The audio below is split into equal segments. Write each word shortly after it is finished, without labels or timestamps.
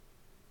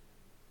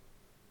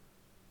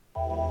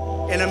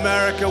In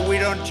America, we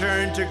don't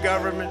turn to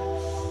government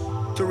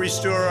to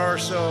restore our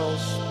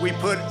souls. We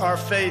put our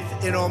faith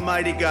in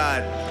Almighty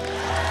God.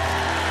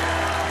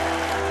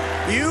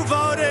 You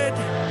voted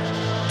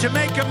to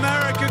make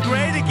America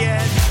great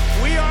again.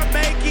 We are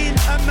making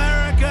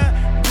America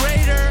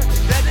greater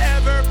than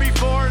ever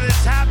before, and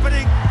it's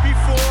happening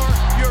before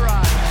your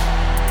eyes.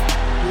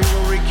 We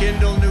will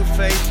rekindle new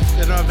faith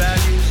in our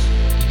values,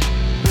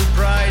 new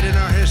pride in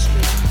our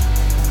history,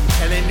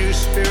 and a new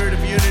spirit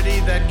of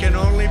unity that can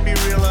only be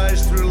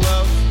realized through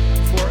love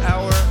for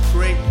our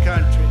great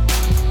country.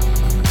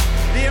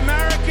 The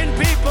American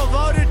people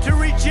voted to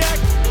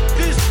reject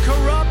this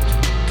corrupt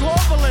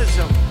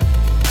globalism.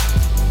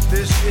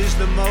 This is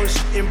the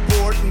most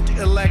important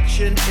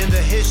election in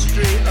the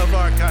history of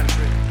our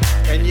country.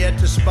 And yet,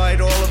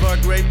 despite all of our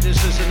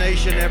greatness as a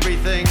nation,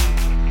 everything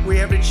we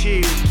have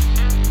achieved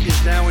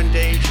is now in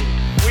danger.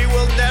 We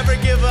will never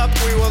give up.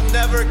 We will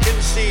never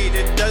concede.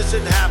 It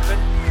doesn't happen.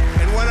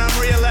 And when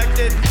I'm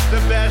reelected,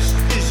 the best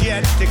is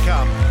yet to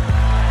come.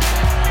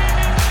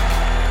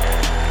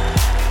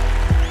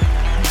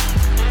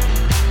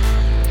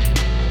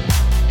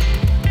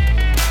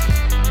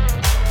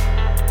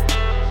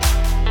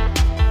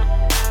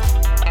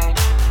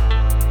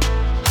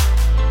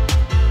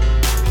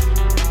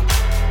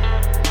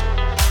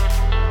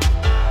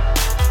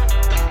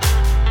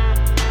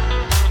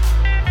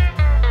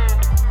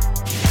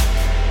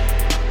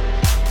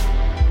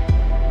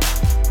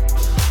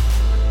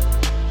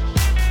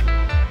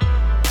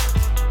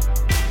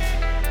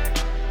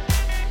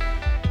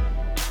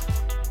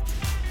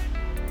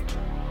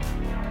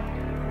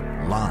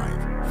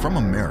 From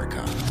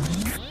America,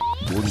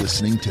 you're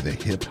listening to the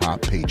Hip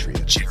Hop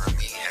Patriot, Jeremy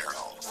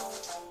Harrell.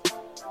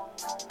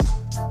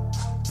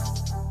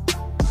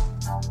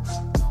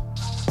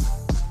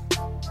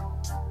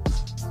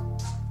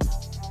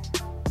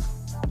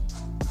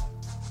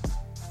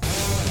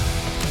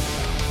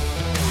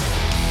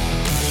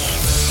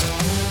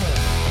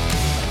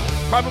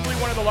 Probably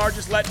one of the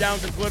largest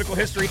letdowns in political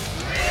history.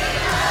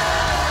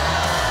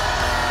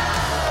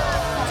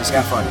 Just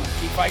keep fighting.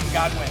 Keep fighting,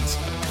 God wins.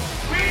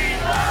 We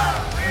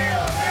love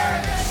real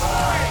American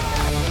boys!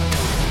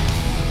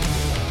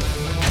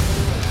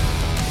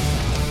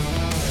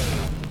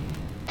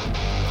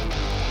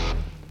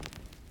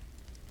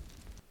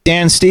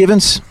 Dan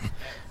Stevens,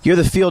 you're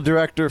the field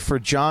director for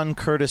John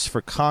Curtis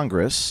for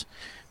Congress.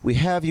 We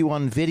have you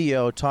on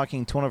video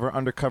talking to one of our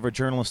undercover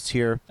journalists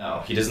here.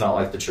 No, he does not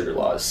like the trigger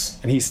laws.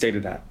 And he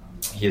stated that.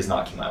 He has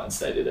not come out and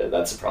stated it.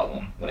 That's a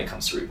problem when it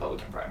comes to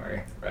Republican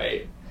primary,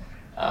 right?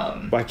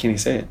 Why can't he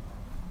say it?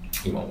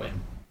 He won't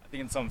win. I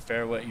think it's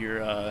unfair what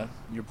you're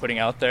putting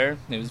out there.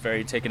 It was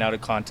very taken out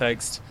of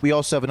context. We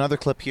also have another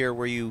clip here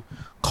where you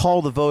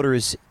call the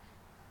voters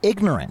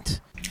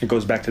ignorant. It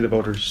goes back to the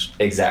voters.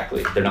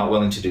 Exactly. They're not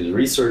willing to do the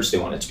research. They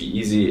want it to be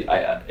easy.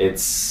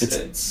 It's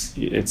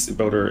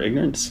voter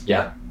ignorance.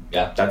 Yeah,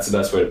 that's the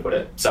best way to put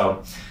it.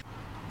 So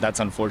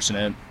that's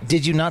unfortunate.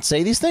 Did you not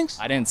say these things?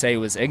 I didn't say it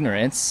was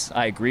ignorance.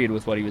 I agreed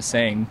with what he was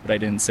saying, but I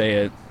didn't say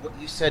it.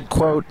 You said,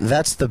 quote,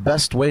 that's the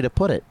best way to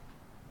put it.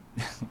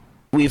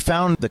 We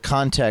found the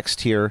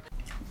context here.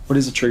 What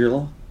is a trigger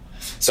law?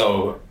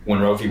 So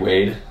when Roe v.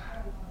 Wade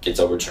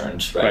gets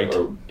overturned, right?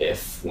 Or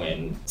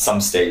when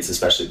some states,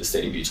 especially the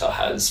state of Utah,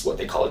 has what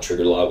they call a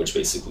trigger law, which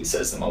basically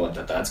says the moment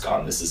that that's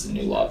gone, this is a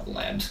new law of the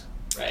land,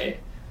 right?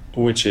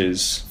 Which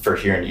is? For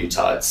here in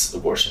Utah,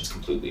 abortion is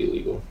completely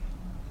illegal,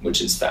 which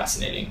is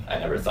fascinating. I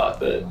never thought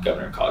that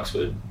Governor Cox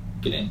would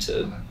get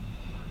into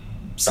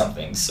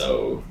something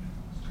so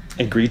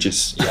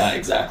egregious. Yeah,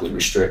 exactly.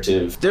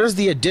 Restrictive. There's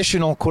the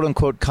additional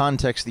quote-unquote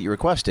context that you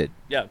requested.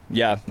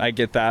 Yeah, I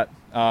get that.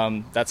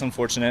 That's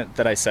unfortunate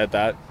that I said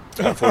that.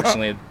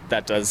 Unfortunately,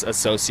 that does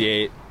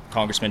associate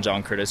Congressman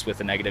John Curtis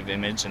with a negative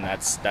image, and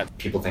that's that.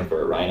 People think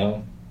we're a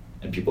rhino,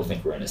 and people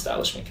think we're an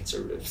establishment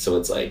conservative. So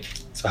it's like.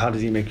 So how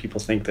does he make people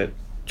think that?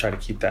 Try to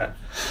keep that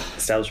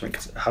establishment?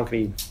 Cause how can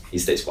he? He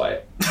stays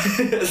quiet.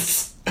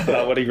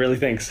 About what he really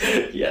thinks.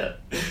 Yeah.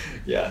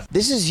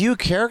 This is you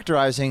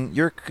characterizing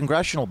your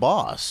congressional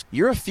boss.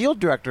 You're a field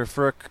director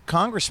for a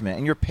congressman,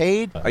 and you're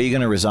paid. Are you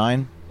going to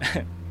resign?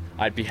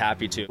 I'd be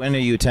happy to. When are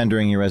you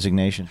tendering your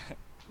resignation?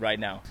 Right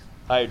now.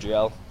 Hi,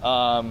 Adriel.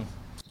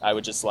 I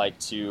would just like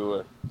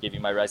to give you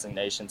my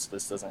resignation so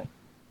this doesn't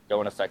go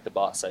and affect the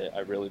boss. I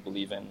really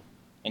believe in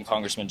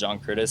Congressman John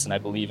Curtis, and I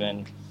believe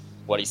in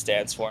what he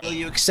stands for. Will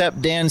you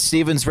accept Dan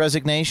Stevens'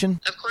 resignation?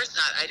 Of course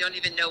not. I don't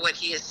even know what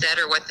he has said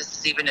or what this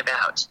is even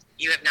about.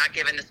 You have not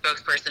given the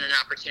spokesperson an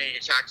opportunity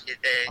to talk to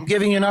the... I'm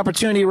giving you an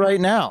opportunity right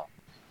now.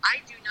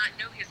 I do not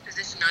know his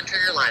position on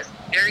trigger laws.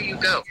 There you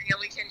go.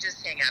 We can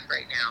just hang up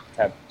right now.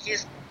 Okay.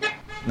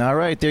 All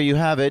right, there you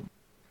have it.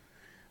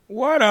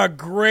 What a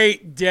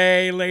great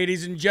day,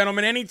 ladies and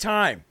gentlemen.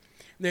 Anytime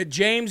that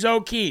James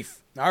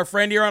O'Keefe, our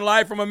friend here on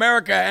Live from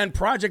America and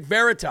Project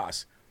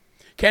Veritas,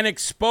 can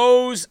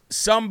expose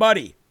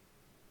somebody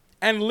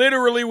and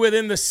literally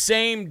within the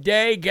same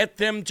day get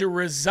them to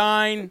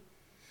resign,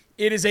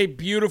 it is a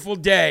beautiful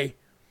day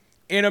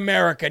in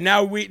America.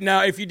 Now,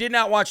 if you did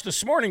not watch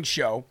this morning's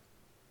show,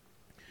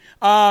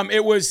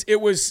 It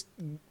was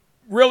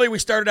really, we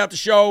started out the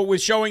show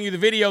with showing you the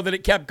video that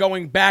it kept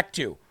going back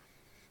to.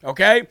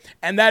 Okay?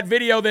 And that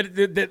video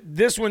that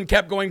this one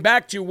kept going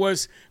back to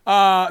was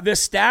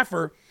this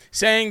staffer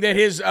saying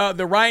that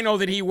the rhino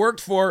that he worked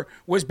for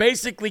was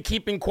basically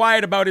keeping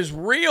quiet about his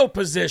real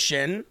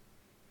position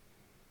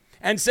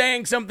and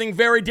saying something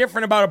very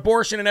different about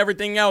abortion and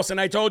everything else. And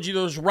I told you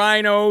those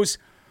rhinos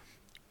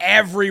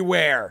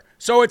everywhere.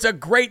 So it's a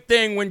great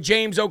thing when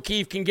James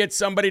O'Keefe can get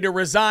somebody to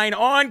resign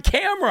on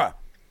camera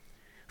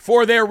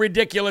for their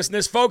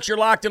ridiculousness. Folks, you're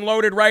locked and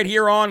loaded right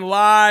here on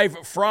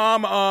Live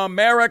from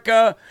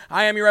America.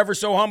 I am your ever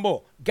so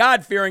humble,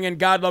 God-fearing, and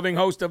God-loving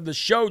host of the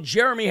show,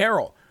 Jeremy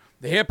Harrell,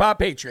 the hip-hop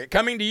patriot,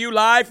 coming to you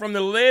live from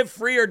the live,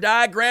 free, or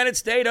die granite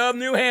state of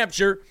New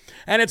Hampshire.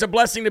 And it's a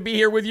blessing to be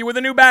here with you with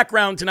a new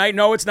background tonight.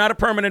 No, it's not a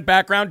permanent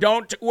background.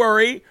 Don't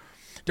worry.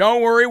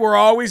 Don't worry. We're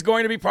always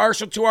going to be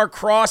partial to our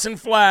cross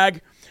and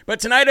flag. But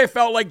tonight I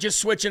felt like just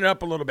switching it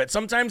up a little bit.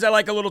 Sometimes I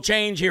like a little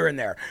change here and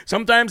there.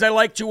 Sometimes I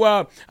like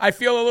to, I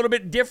feel a little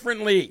bit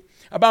differently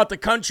about the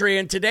country.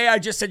 And today I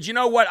just said, you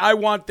know what? I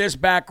want this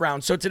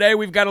background. So today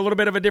we've got a little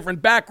bit of a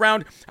different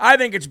background. I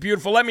think it's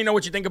beautiful. Let me know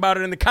what you think about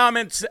it in the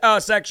comments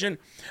section.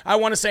 I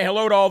want to say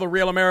hello to all the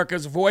Real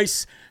America's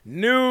Voice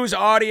News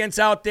audience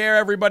out there,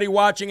 everybody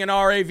watching in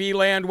RAV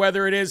land,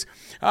 whether it is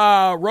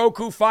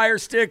Roku, Fire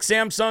Stick,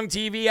 Samsung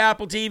TV,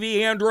 Apple TV,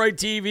 Android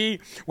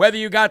TV, whether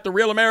you got the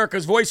Real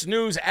America's Voice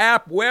News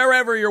app,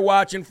 wherever you're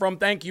watching from,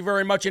 thank you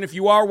very much. And if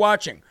you are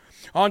watching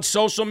on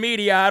social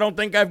media, I don't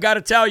think I've got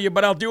to tell you,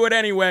 but I'll do it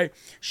anyway.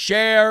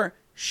 Share,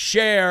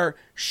 share,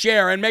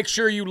 share, and make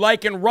sure you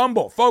like and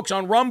Rumble. Folks,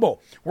 on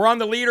Rumble, we're on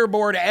the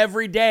leaderboard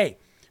every day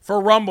for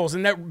Rumbles,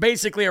 and that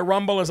basically a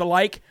Rumble is a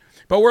like.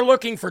 But we're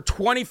looking for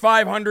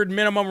 2,500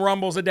 minimum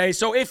Rumbles a day.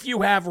 So if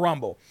you have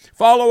Rumble,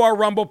 follow our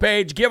Rumble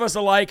page, give us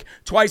a like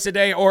twice a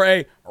day or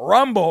a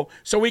Rumble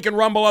so we can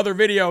Rumble other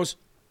videos.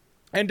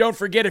 And don't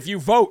forget, if you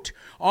vote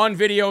on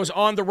videos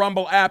on the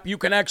Rumble app, you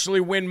can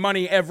actually win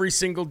money every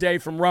single day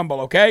from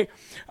Rumble, okay?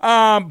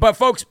 But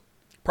folks,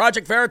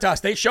 Project Veritas,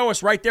 they show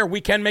us right there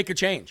we can make a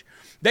change.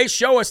 They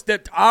show us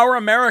that our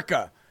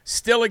America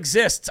still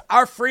exists.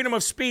 Our freedom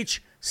of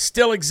speech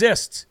still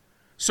exists.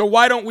 So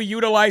why don't we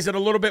utilize it a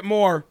little bit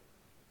more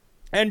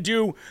and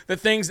do the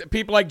things that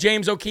people like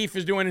James O'Keefe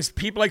is doing, and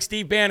people like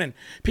Steve Bannon,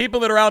 people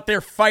that are out there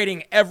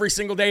fighting every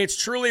single day. It's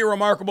truly a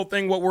remarkable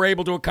thing what we're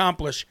able to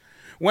accomplish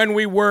when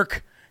we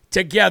work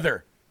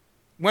together.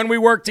 When we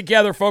work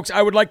together, folks,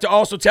 I would like to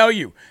also tell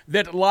you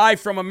that Live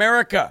from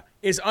America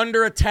is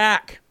under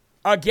attack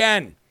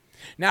again.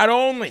 Not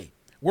only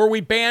were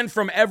we banned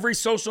from every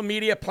social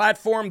media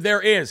platform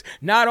there is,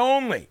 not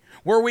only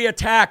were we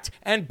attacked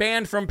and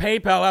banned from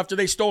PayPal after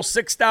they stole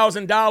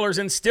 $6,000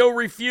 and still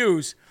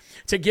refuse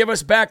to give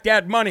us back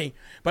that money.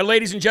 But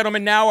ladies and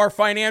gentlemen, now our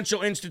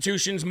financial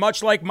institutions,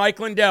 much like Mike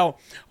Lindell,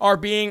 are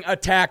being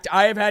attacked.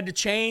 I have had to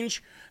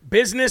change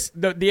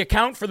the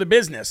account for the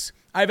business.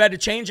 I've had to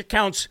change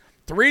accounts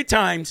 3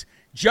 times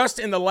just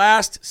in the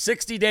last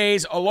 60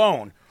 days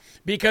alone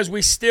because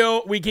we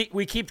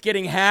keep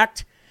getting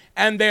hacked,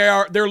 and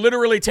they're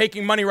literally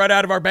taking money right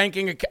out of our bank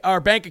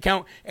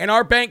account, and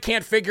our bank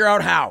can't figure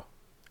out how.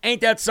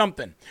 Ain't that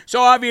something?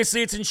 So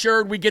obviously it's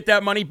insured. We get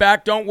that money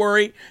back. Don't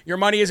worry. Your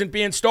money isn't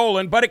being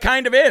stolen, but it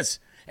kind of is.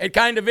 It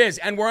kind of is.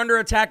 And we're under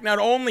attack not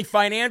only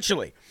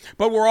financially,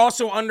 but we're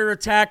also under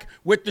attack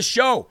with the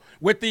show,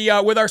 with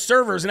our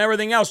servers and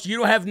everything else.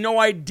 You have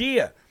no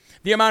idea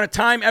the amount of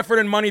time, effort,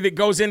 and money that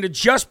goes into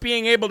just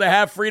being able to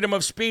have freedom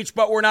of speech,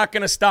 but we're not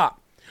going to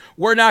stop.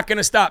 We're not going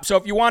to stop. So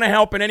if you want to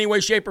help in any way,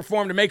 shape, or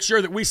form to make sure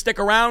that we stick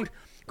around,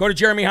 go to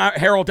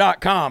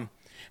jeremyharrell.com.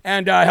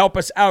 and help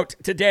us out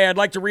today. I'd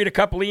like to read a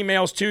couple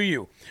emails to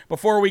you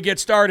before we get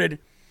started.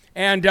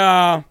 And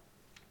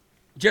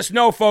just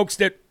know, folks,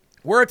 that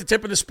we're at the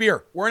tip of the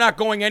spear. We're not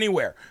going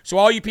anywhere. So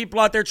all you people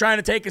out there trying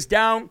to take us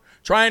down,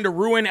 trying to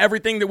ruin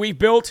everything that we've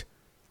built,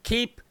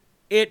 keep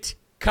it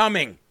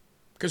coming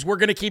because we're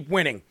going to keep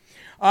winning.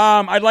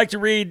 I'd like to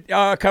read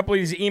a couple of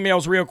these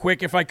emails real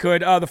quick if I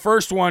could. The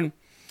first one,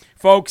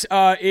 folks,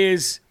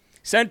 is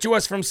sent to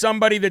us from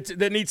somebody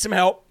that needs some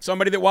help,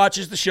 somebody that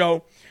watches the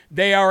show.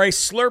 They are a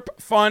Slurp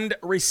Fund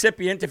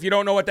recipient. If you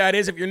don't know what that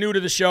is, if you're new to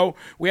the show,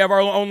 we have our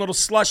own little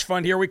slush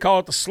fund here. We call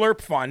it the Slurp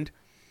Fund.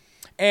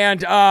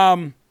 And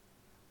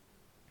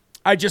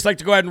I'd just like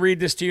to go ahead and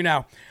read this to you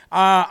now.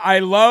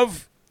 I'd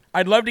love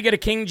to get a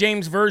King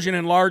James version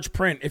in large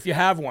print. If you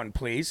have one,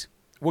 please.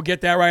 We'll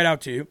get that right out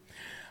to you.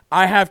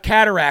 I have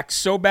cataracts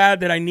so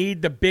bad that I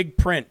need the big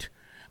print.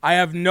 I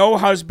have no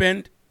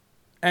husband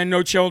and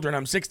no children.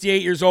 I'm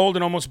 68 years old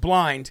and almost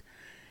blind.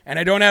 And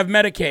I don't have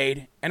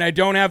Medicaid, and I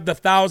don't have the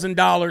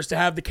 $1,000 to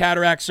have the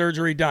cataract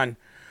surgery done.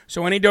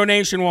 So any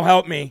donation will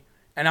help me,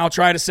 and I'll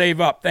try to save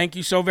up. Thank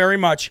you so very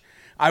much.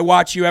 I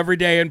watch you every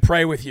day and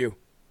pray with you.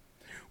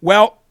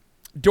 Well,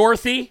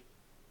 Dorothy,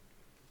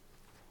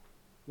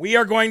 we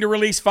are going to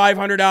release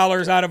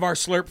 $500 out of our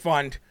Slurp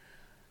Fund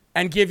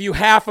and give you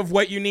half of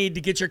what you need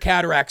to get your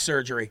cataract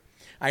surgery.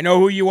 I know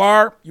who you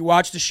are. You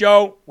watch the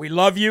show. We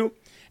love you,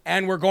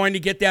 and we're going to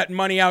get that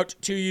money out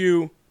to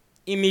you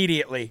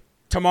immediately.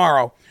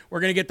 tomorrow. We're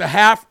going to get the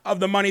half of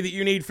the money that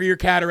you need for your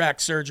cataract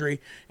surgery.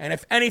 And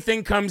if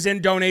anything comes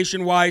in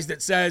donation-wise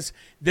that says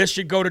this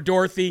should go to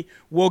Dorothy,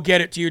 we'll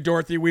get it to you,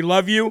 Dorothy. We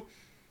love you.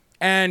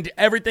 And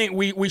everything,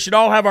 we should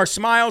all have our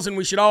smiles and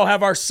we should all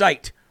have our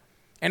sight.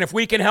 And if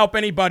we can help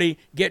anybody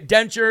get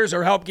dentures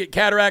or help get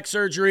cataract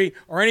surgery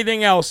or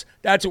anything else,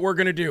 that's what we're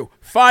going to do.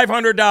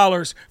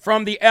 $500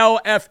 from the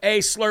LFA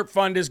Slurp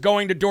Fund is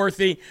going to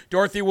Dorothy.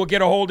 Dorothy will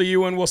get a hold of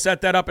you and we'll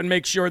set that up and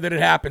make sure that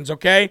it happens,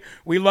 okay?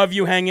 We love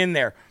you. Hang in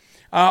there.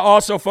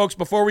 Also, folks,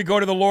 before we go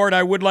to the Lord,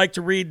 I would like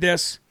to read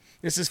this.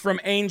 This is from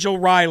Angel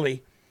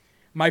Riley.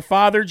 My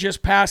father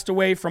just passed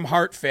away from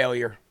heart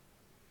failure.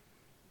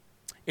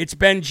 It's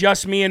been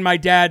just me and my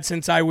dad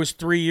since I was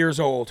 3 years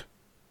old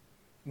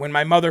when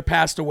my mother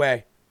passed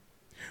away.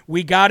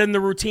 We got in the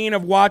routine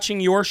of watching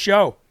your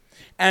show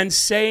and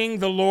saying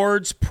the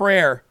Lord's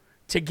Prayer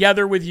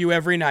together with you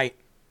every night.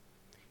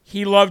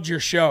 He loved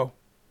your show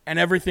and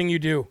everything you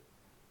do.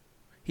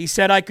 He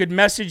said I could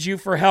message you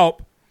for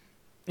help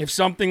if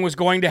something was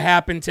going to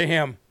happen to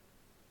him.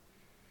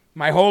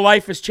 My whole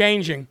life is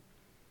changing,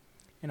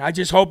 and I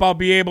just hope I'll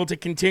be able to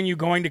continue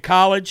going to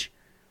college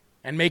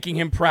and making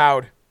him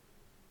proud.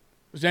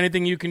 If there's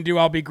anything you can do,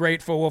 I'll be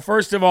grateful. Well,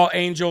 first of all,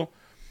 Angel,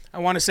 I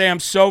want to say I'm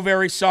so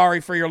very sorry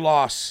for your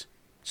loss.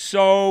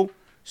 So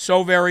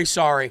very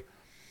sorry.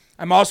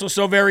 I'm also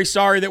so very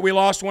sorry that we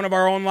lost one of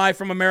our own Live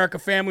from America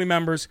family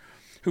members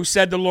who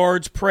said the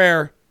Lord's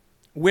Prayer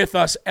with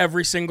us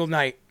every single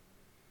night.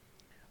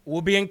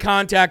 We'll be in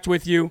contact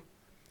with you,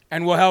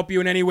 and we'll help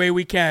you in any way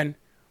we can.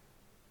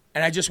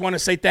 And I just want to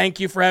say thank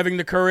you for having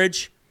the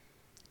courage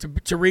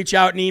to reach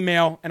out and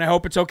email, and I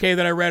hope it's okay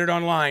that I read it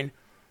online.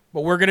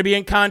 But we're going to be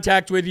in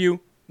contact with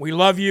you. We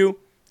love you.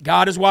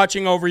 God is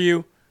watching over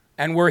you,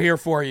 and we're here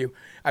for you.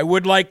 I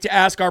would like to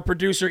ask our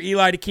producer,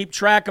 Eli, to keep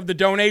track of the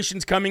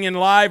donations coming in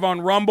live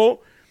on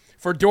Rumble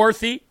for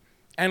Dorothy.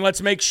 And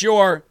let's make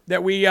sure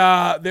that we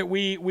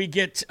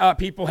get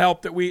people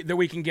help that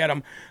we can get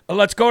them.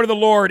 Let's go to the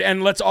Lord,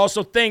 and let's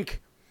also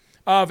think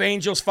of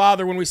Angel's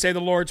father when we say the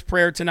Lord's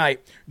Prayer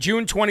tonight.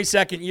 June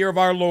 22nd, year of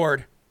our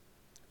Lord,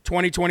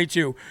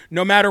 2022.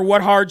 No matter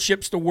what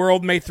hardships the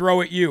world may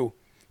throw at you,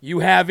 you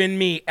have in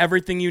me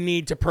everything you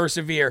need to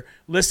persevere.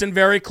 Listen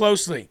very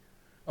closely.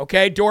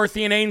 Okay,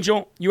 Dorothy and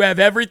Angel, you have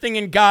everything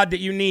in God that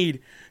you need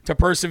to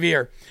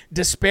persevere.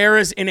 Despair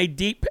is a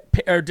deep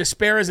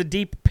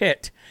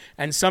pit,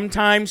 and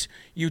sometimes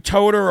you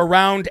totter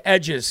around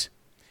edges,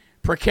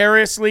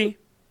 precariously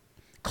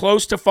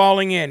close to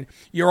falling in.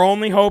 Your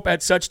only hope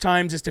at such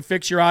times is to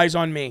fix your eyes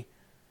on me.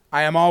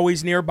 I am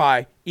always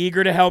nearby,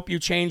 eager to help you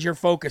change your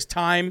focus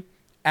time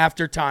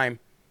after time.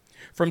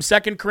 From 2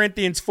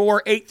 Corinthians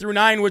 4, 8 through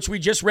 9, which we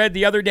just read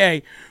the other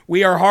day,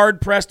 we are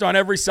hard pressed on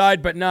every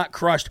side but not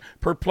crushed,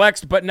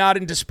 perplexed but not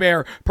in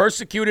despair,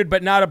 persecuted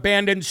but not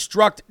abandoned,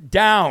 struck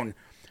down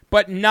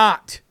but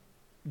not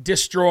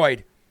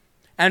destroyed.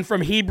 And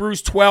from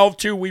Hebrews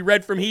 12:2, we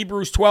read from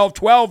Hebrews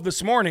 12:12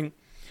 this morning,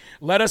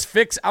 let us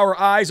fix our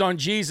eyes on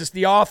Jesus,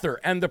 the author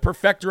and the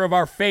perfecter of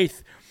our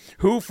faith,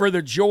 who for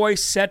the joy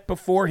set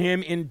before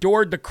him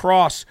endured the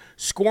cross,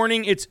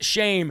 scorning its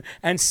shame,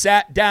 and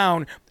sat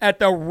down at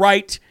the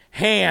right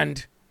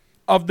hand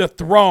of the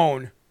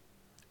throne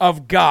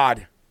of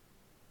God.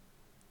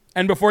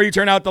 And before you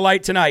turn out the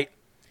light tonight,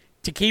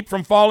 to keep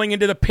from falling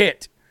into the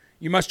pit,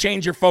 you must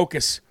change your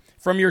focus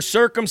from your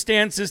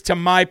circumstances to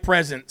my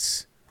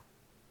presence.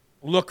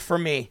 Look for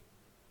me.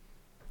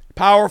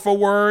 Powerful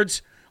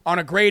words on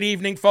a great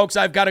evening, folks.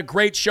 I've got a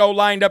great show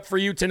lined up for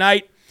you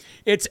tonight.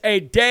 It's a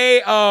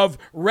day of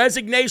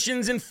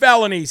resignations and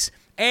felonies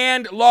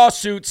and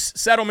lawsuits,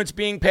 settlements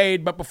being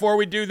paid. But before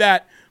we do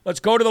that,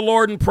 let's go to the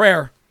Lord in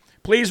prayer.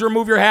 Please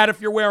remove your hat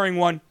if you're wearing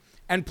one.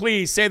 And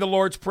please say the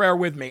Lord's Prayer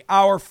with me.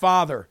 Our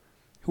Father,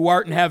 who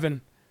art in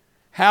heaven,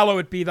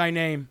 hallowed be thy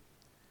name.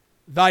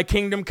 Thy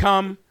kingdom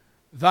come,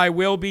 thy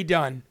will be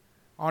done,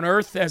 on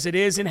earth as it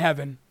is in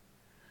heaven.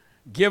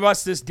 Give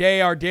us this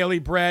day our daily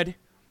bread,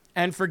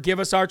 and forgive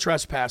us our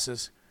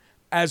trespasses,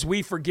 as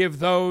we forgive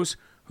those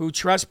who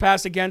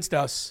trespass against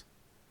us.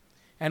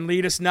 And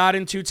lead us not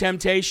into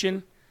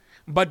temptation,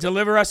 but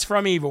deliver us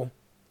from evil.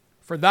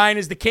 For thine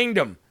is the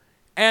kingdom,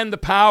 and the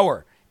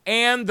power,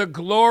 and the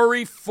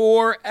glory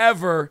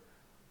forever.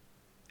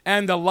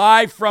 And the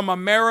Live from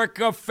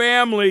America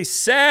family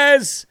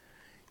says,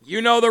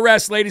 you know the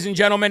rest, ladies and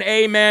gentlemen.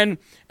 Amen.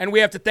 And we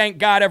have to thank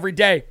God every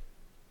day.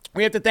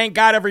 We have to thank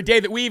God every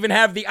day that we even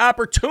have the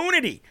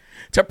opportunity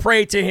to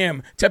pray to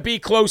him, to be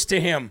close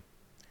to him,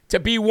 to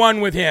be one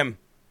with him.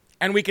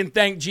 And we can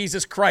thank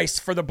Jesus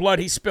Christ for the blood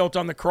he spilt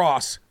on the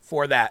cross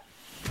for that.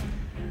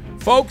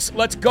 Folks,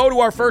 let's go to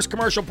our first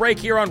commercial break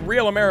here on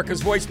Real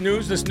America's Voice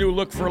News, this new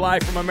look for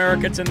Live from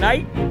America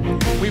tonight.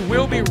 We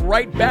will be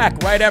right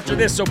back right after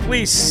this, so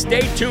please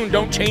stay tuned.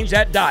 Don't change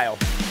that dial.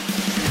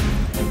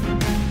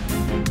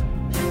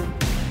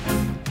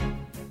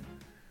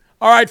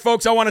 All right,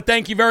 folks, I want to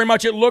thank you very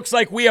much. It looks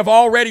like we have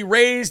already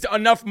raised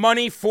enough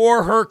money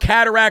for her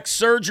cataract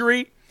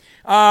surgery.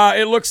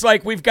 It looks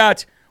like we've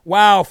got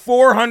Wow,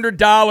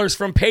 $400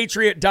 from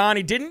Patriot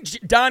Donnie. Didn't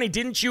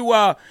you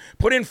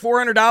put in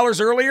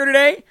 $400 earlier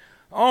today?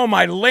 Oh,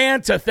 my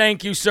Lanta,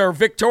 thank you, sir.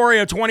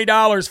 Victoria,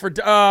 $20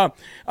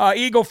 for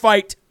Eagle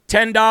Fight,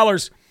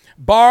 $10.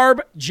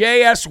 Barb,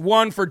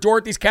 JS1 for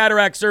Dorothy's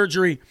cataract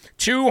surgery,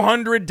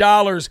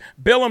 $200.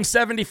 Billum,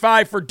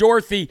 $75 for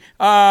Dorothy,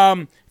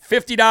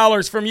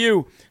 $50 from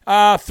you.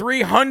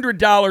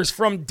 $300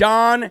 from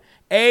Don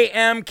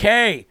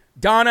AMK.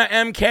 Donna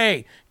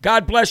MK.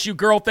 God bless you,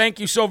 girl. Thank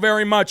you so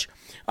very much.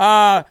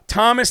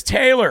 Thomas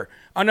Taylor,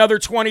 another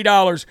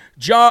 $20.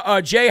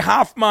 Jay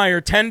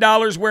Hoffmeyer,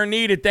 $10 where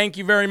needed. Thank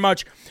you very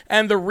much.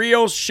 And the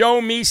real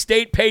Show Me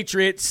State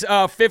Patriots,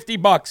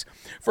 $50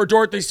 for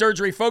Dorothy's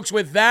surgery. Folks,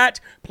 with that,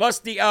 plus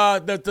the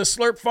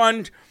Slurp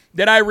Fund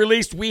that I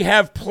released, we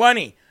have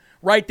plenty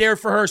right there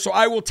for her. So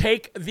I will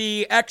take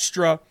the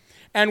extra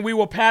and we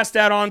will pass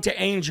that on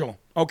to Angel,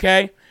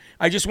 okay?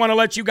 I just want to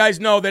let you guys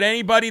know that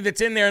anybody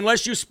that's in there,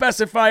 unless you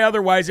specify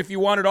otherwise, if you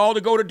want it all to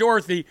go to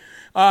Dorothy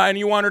and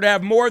you want her to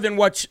have more than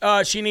what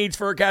she needs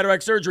for her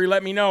cataract surgery,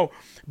 let me know.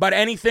 But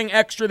anything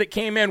extra that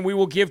came in, we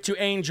will give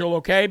to Angel,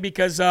 okay?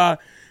 Because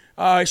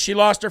she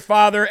lost her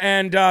father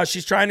and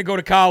she's trying to go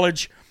to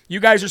college.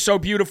 You guys are so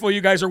beautiful.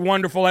 You guys are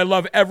wonderful. I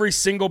love every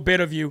single bit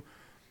of you.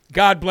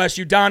 God bless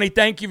you. Donnie,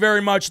 thank you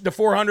very much. The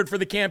 $400 for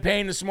the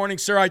campaign this morning,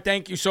 sir. I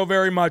thank you so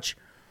very much.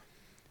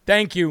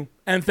 Thank you.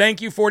 And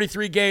thank you,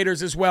 43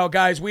 Gators, as well.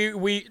 Guys,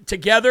 we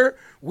together,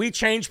 we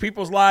change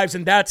people's lives,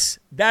 and that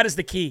is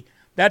the key.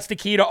 That's the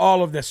key to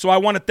all of this. So I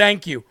want to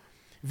thank you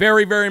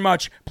very, very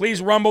much.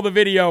 Please rumble the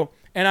video,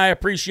 and I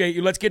appreciate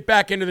you. Let's get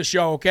back into the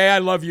show, okay? I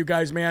love you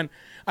guys, man.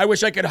 I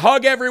wish I could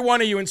hug every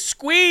one of you and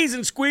squeeze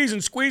and squeeze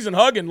and squeeze and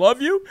hug and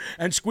love you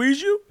and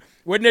squeeze you.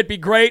 Wouldn't it be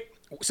great?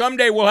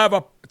 Someday we'll have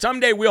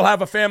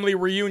a family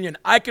reunion.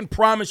 I can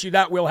promise you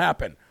that will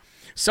happen.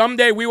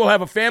 Someday we will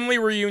have a family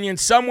reunion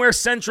somewhere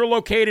central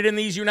located in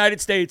these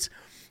United States,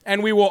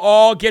 and we will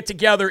all get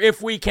together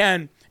if we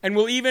can, and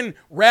we'll even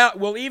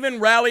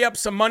rally up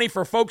some money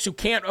for folks who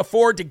can't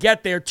afford to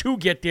get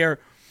there,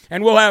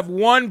 and we'll have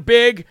one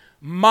big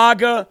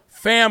MAGA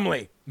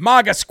family,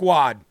 MAGA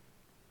squad.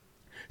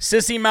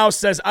 Sissy Mouse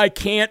says, I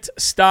can't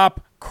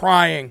stop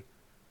crying.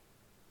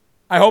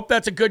 I hope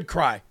that's a good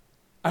cry.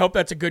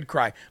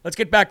 Let's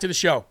get back to the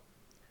show.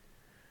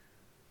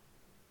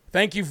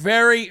 Thank you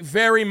very,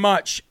 very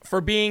much for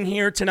being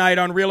here tonight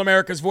on Real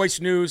America's Voice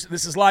News.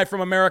 This is Live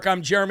from America.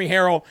 I'm Jeremy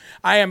Harrell.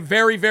 I am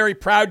very, very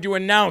proud to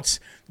announce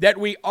that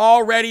we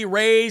already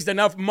raised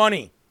enough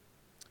money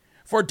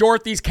for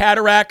Dorothy's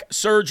cataract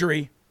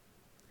surgery.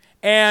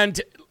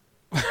 And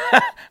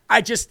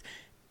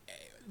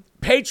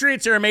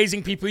Patriots are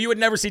amazing people. You would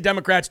never see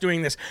Democrats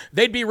doing this.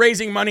 They'd be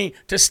raising money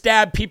to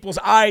stab people's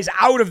eyes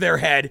out of their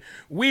head.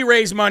 We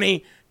raise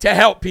money to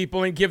help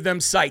people and give them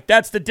sight.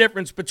 That's the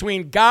difference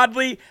between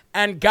godly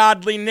and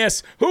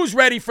godliness. Who's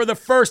ready for the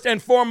first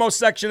and foremost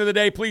section of the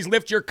day? Please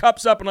lift your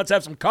cups up and let's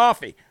have some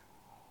coffee.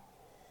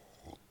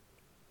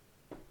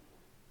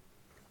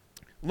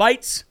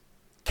 Lights,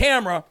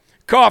 camera,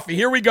 coffee.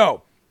 Here we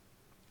go.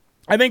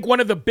 I think one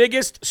of the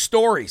biggest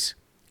stories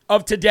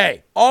of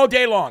today, all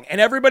day long,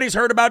 and everybody's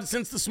heard about it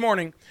since this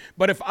morning,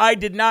 but if I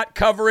did not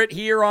cover it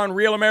here on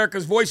Real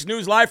America's Voice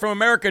News Live from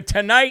America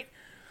tonight,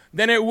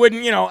 then it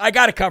wouldn't, I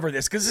got to cover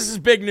this because this is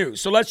big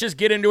news. So let's just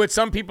get into it.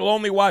 Some people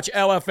only watch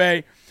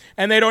LFA,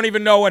 and they don't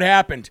even know what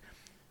happened.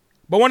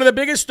 But one of the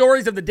biggest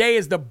stories of the day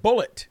is the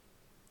bullet.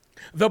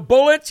 The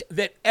bullet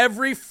that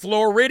every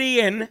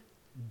Floridian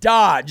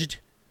dodged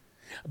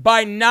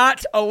by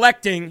not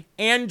electing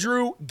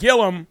Andrew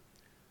Gillum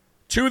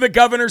to the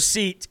governor's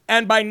seat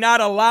and by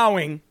not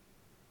allowing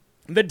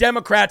the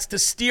Democrats to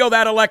steal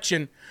that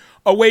election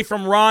away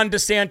from Ron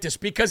DeSantis.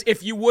 Because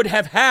if you would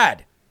have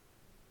had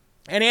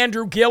an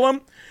Andrew Gillum,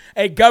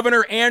 a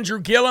Governor Andrew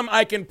Gillum,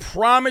 I can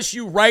promise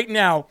you right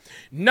now,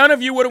 none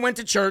of you would have went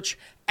to church.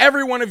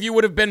 Every one of you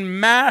would have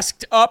been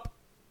masked up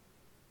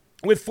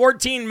with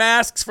 14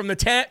 masks from the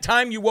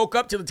time you woke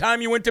up to the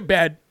time you went to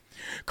bed.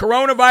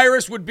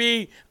 Coronavirus would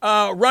be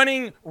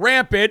running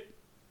rampant,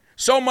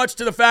 so much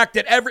to the fact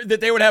that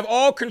that they would have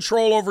all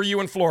control over you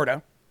in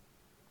Florida.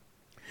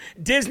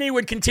 Disney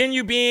would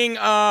continue being,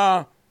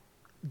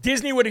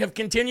 Disney would have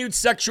continued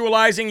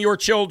sexualizing your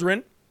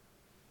children.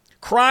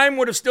 Crime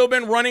would have still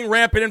been running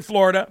rampant in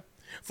Florida.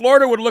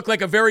 Florida would look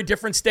like a very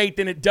different state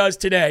than it does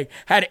today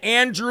had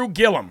Andrew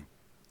Gillum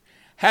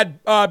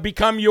had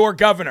become your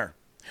governor.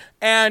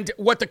 And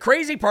what the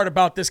crazy part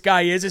about this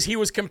guy is he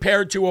was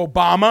compared to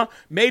Obama.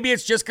 Maybe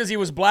it's just because he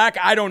was black.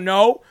 I don't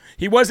know.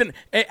 He wasn't.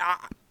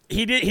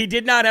 He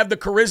did not have the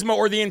charisma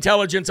or the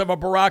intelligence of a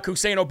Barack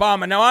Hussein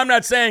Obama. Now, I'm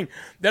not saying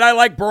that I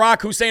like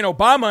Barack Hussein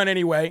Obama in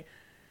any way,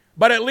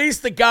 but at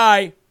least the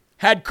guy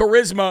had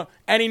charisma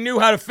and he knew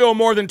how to fill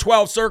more than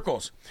 12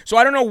 circles. So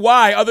I don't know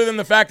why, other than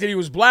the fact that he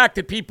was black,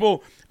 that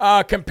people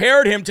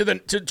compared him to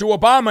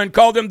Obama and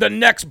called him the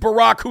next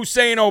Barack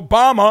Hussein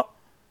Obama.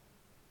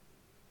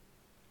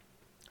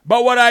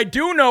 But what I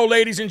do know,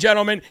 ladies and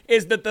gentlemen,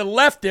 is that the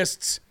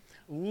leftists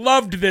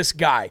loved this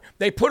guy.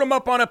 They put him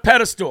up on a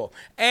pedestal.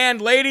 And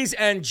ladies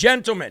and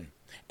gentlemen,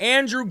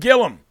 Andrew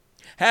Gillum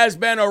has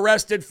been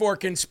arrested for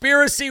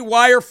conspiracy,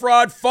 wire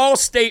fraud,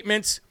 false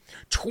statements,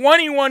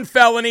 21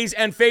 felonies,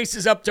 and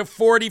faces up to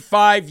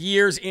 45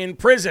 years in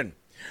prison.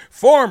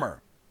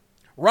 Former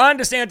Ron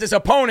DeSantis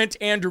opponent,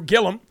 Andrew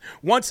Gillum,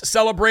 once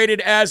celebrated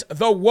as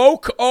the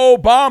woke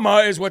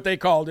Obama, is what they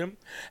called him,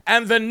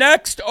 and the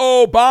next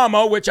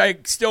Obama, which I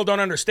still don't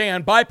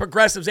understand, by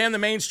progressives and the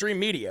mainstream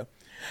media,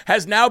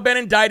 has now been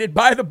indicted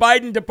by the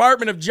Biden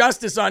Department of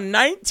Justice on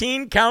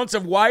 19 counts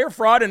of wire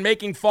fraud and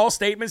making false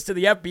statements to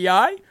the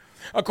FBI,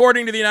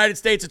 according to the United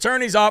States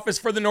Attorney's Office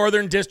for the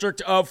Northern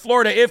District of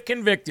Florida. If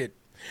convicted,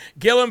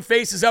 Gillum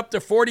faces up to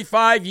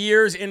 45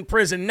 years in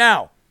prison.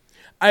 Now,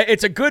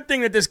 it's a good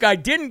thing that this guy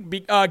didn't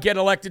get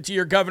elected to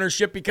your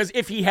governorship, because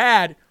if he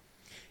had,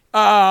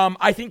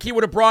 I think he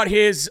would have brought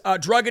his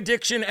drug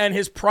addiction and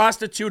his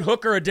prostitute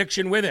hooker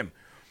addiction with him.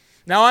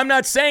 Now, I'm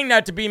not saying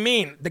that to be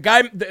mean. The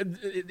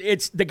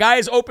guy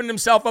has opened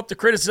himself up to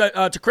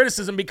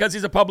criticism because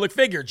he's a public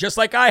figure, just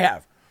like I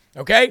have.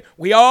 Okay?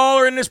 We all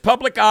are in this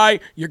public eye.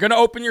 You're going to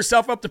open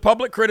yourself up to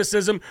public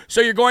criticism, so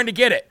you're going to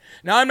get it.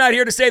 Now, I'm not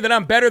here to say that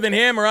I'm better than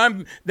him, or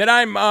that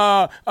I'm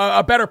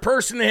a better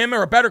person than him,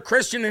 or a better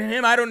Christian than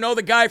him. I don't know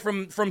the guy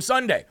from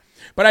Sunday.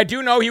 But I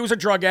do know he was a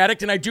drug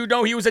addict, and I do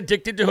know he was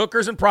addicted to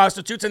hookers and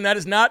prostitutes, and that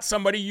is not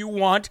somebody you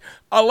want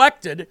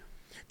elected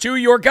to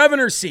your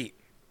governor's seat.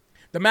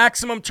 The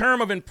maximum term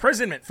of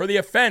imprisonment for the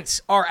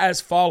offense are as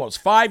follows: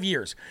 5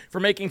 years for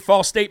making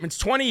false statements,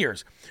 20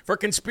 years for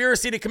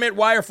conspiracy to commit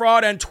wire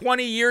fraud, and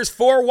 20 years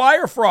for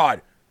wire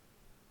fraud.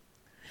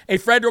 A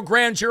federal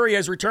grand jury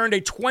has returned a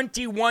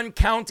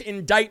 21-count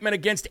indictment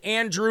against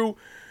Andrew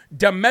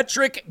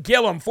Demetric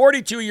Gillum,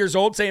 42 years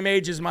old, same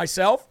age as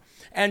myself,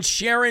 and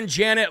Sharon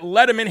Janet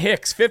Letterman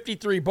Hicks,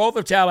 53, both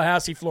of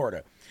Tallahassee,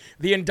 Florida.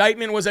 The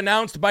indictment was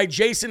announced by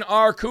Jason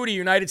R. Cootie,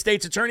 United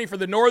States Attorney for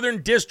the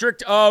Northern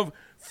District of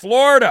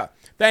Florida.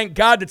 Thank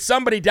God that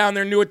somebody down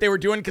there knew what they were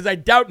doing, because I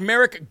doubt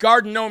Merrick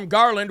Garden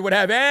Garland would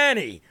have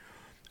any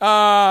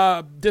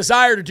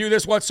desire to do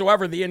this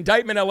whatsoever. The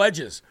indictment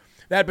alleges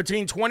that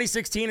between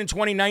 2016 and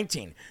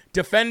 2019,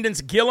 defendants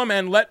Gillum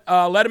and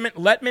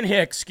Letman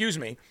Hicks,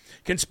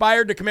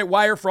 conspired to commit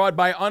wire fraud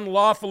by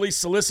unlawfully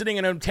soliciting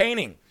and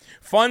obtaining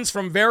funds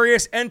from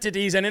various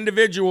entities and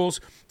individuals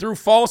through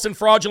false and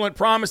fraudulent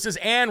promises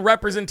and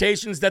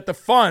representations that the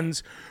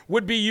funds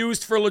would be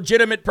used for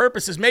legitimate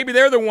purposes. Maybe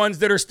they're the ones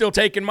that are still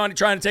taking money,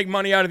 trying to take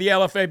money out of the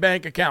LFA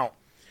bank account.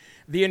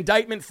 The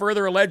indictment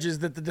further alleges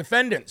that the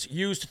defendants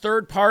used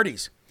third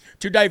parties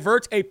to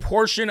divert a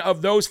portion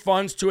of those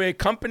funds to a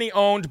company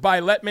owned by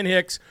Letman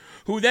Hicks,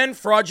 who then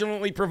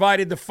fraudulently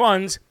provided the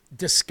funds,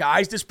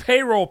 disguised as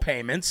payroll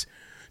payments,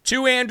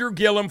 to Andrew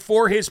Gillum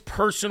for his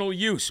personal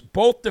use.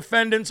 Both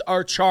defendants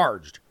are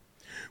charged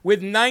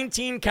with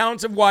 19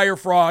 counts of wire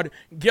fraud.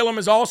 Gillum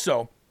is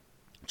also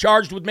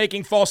charged with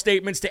making false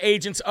statements to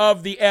agents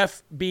of the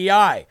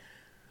FBI.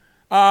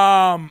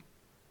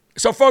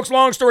 So, folks,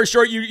 long story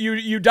short,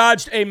 you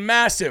dodged a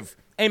massive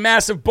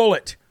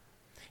bullet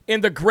in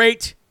the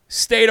great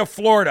state of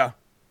Florida,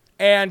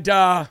 and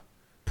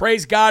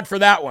praise God for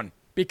that one,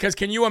 because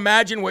can you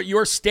imagine what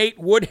your state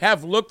would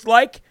have looked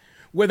like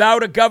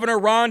without a Governor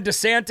Ron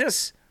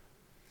DeSantis?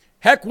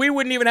 Heck, we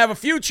wouldn't even have a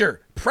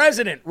future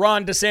President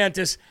Ron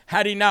DeSantis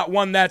had he not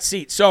won that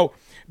seat. So,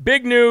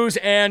 big news,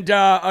 and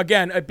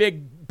again, a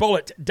big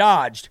bullet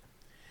dodged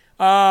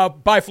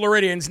by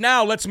Floridians.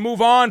 Now, let's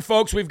move on,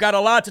 folks. We've got a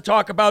lot to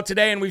talk about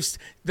today, and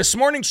this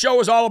morning's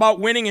show is all about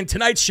winning, and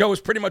tonight's show is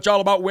pretty much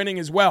all about winning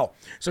as well.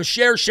 So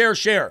share.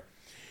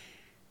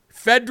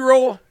 Fed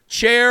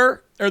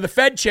Chair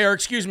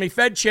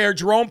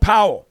Jerome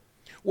Powell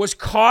was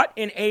caught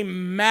in a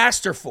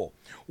masterful,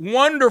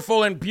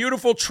 wonderful, and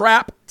beautiful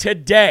trap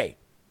today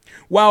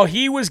while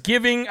he was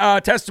giving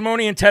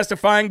testimony and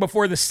testifying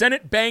before the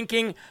Senate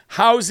Banking,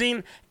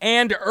 Housing,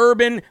 and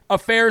Urban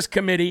Affairs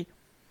Committee.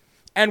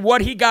 And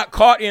what he got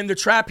caught in, the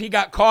trap he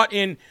got caught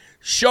in,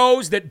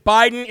 shows that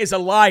Biden is a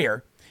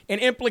liar and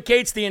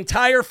implicates the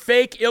entire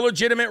fake,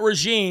 illegitimate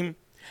regime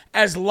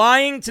as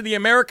lying to the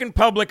American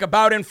public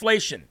about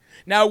inflation.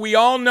 Now, we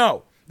all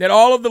know that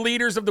all of the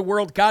leaders of the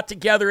world got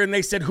together and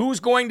they said,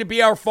 who's going to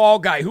be our fall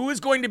guy? Who is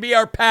going to be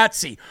our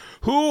patsy?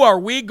 Who are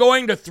we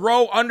going to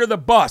throw under the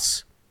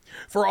bus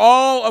for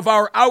all of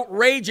our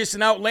outrageous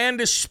and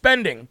outlandish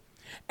spending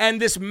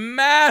and this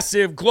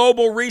massive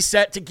global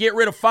reset to get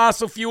rid of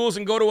fossil fuels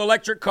and go to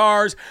electric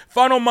cars,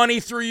 funnel money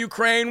through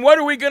Ukraine? What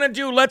are we going to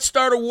do? Let's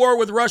start a war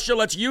with Russia.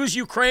 Let's use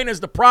Ukraine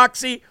as the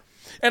proxy.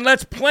 And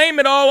let's blame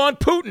it all on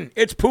Putin.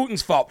 It's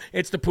Putin's fault.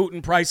 It's the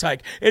Putin price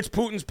hike. It's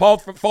Putin's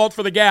fault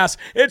for the gas.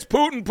 It's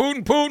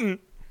Putin.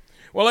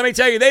 Well, let me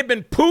tell you, they've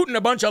been Putin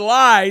a bunch of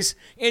lies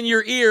in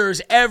your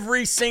ears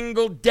every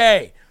single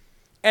day.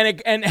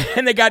 And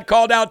they got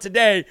called out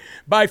today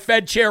by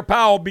Fed Chair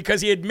Powell because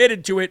he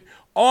admitted to it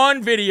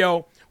on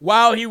video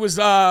while he was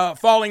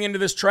falling into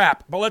this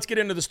trap. But let's get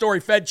into the story.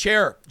 Fed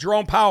Chair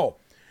Jerome Powell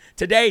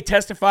today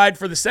testified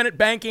for the Senate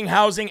Banking,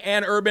 Housing,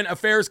 and Urban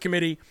Affairs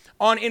Committee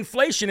on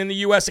inflation in the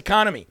U.S.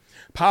 economy.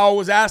 Powell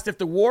was asked if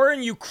the war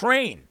in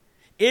Ukraine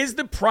is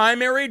the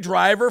primary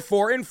driver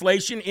for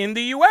inflation in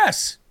the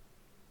U.S.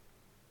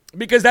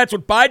 Because that's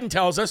what Biden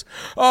tells us.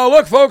 Oh,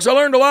 look, folks, I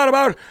learned a lot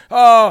about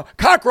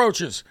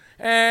cockroaches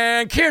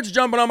and kids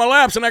jumping on my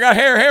laps, and I got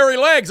hairy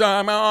legs.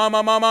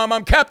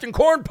 I'm Captain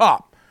Corn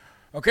Pop.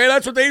 Okay,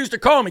 that's what they used to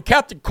call me,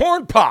 Captain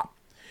Corn Pop.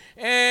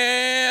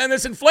 And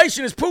this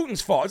inflation is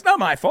Putin's fault. It's not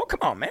my fault. Come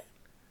on, man.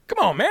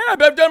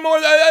 I've done more.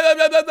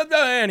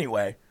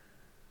 Anyway,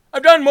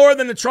 I've done more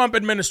than the Trump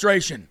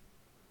administration.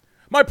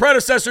 My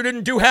predecessor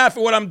didn't do half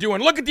of what I'm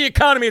doing. Look at the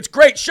economy. It's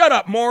great. Shut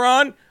up,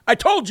 moron. I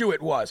told you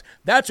it was.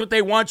 That's what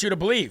they want you to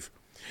believe.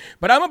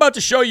 But I'm about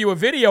to show you a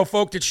video,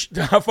 folks,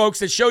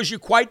 that shows you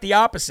quite the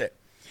opposite.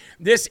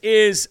 This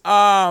is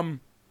a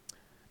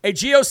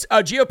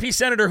GOP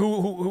senator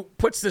who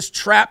puts this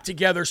trap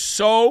together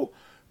so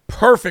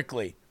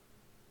perfectly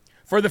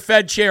for the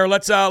Fed chair.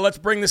 Let's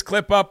bring this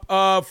clip up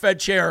of Fed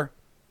chair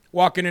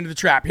walking into the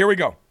trap. Here we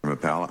go.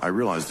 Pal, I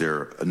realize there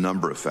are a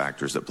number of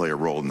factors that play a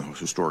role in the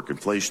historic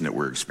inflation that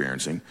we're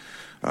experiencing.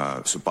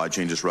 Supply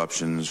chain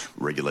disruptions,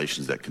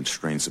 regulations that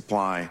constrain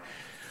supply.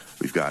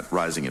 We've got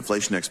rising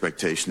inflation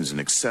expectations and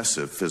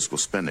excessive fiscal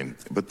spending.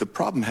 But the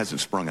problem hasn't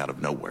sprung out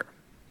of nowhere.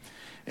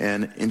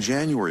 And in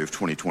January of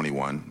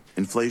 2021,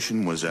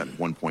 inflation was at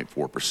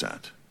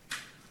 1.4%.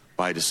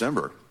 By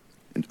December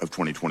of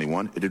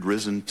 2021, it had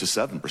risen to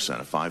 7%,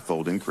 a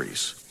five-fold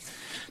increase.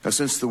 Now,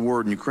 since the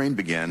war in Ukraine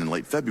began in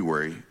late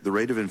February, the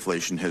rate of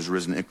inflation has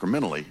risen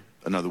incrementally,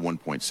 another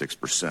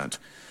 1.6%,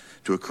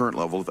 to a current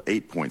level of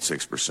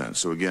 8.6%.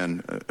 So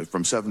again,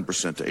 from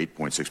 7% to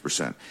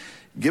 8.6%.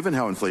 Given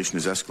how inflation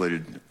has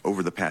escalated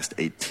over the past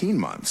 18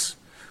 months,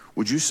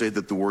 would you say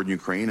that the war in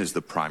Ukraine is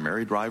the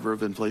primary driver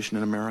of inflation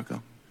in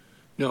America?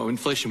 No,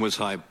 inflation was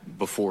high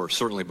before,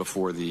 certainly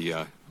before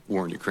the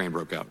war in Ukraine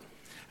broke out.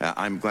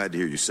 I'm glad to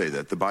hear you say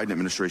that. The Biden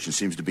administration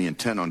seems to be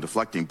intent on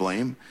deflecting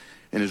blame,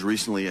 and as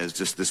recently as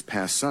just this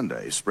past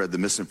Sunday, spread the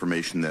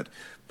misinformation that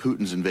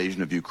Putin's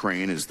invasion of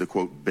Ukraine is the,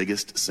 quote,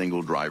 biggest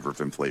single driver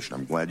of inflation.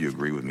 I'm glad you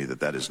agree with me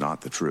that that is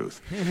not the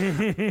truth.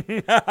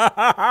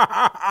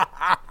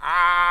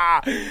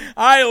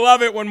 I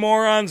love it when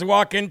morons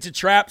walk into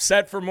traps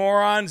set for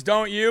morons,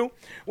 don't you?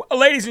 Well,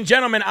 ladies and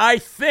gentlemen, I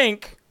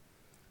think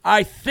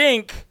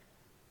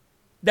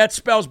that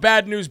spells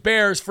bad news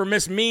bears for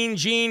Miss Mean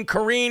Jean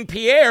Corrine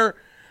Pierre,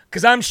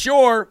 because I'm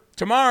sure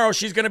tomorrow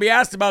she's going to be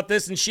asked about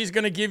this, and she's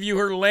going to give you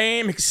her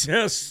lame,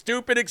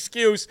 stupid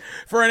excuse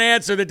for an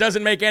answer that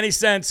doesn't make any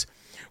sense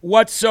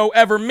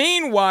whatsoever.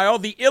 Meanwhile,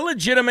 the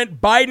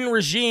illegitimate Biden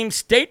regime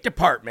State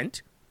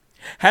Department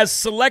has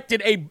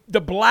selected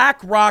the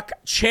BlackRock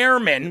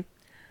chairman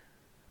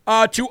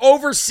to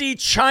oversee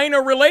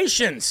China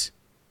relations.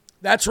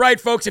 That's right,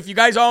 folks. If you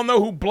guys all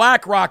know who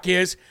BlackRock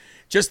is,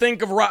 just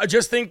think of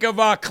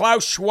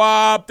Klaus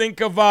Schwab.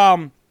 Think of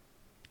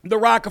the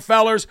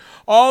Rockefellers,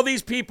 all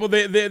these people,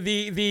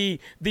 the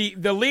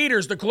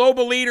leaders, the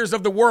global leaders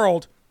of the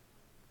world.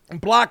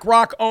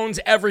 BlackRock owns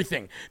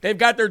everything. They've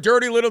got their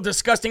dirty little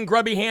disgusting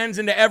grubby hands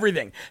into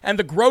everything. And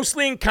the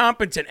grossly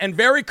incompetent and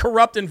very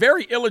corrupt and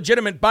very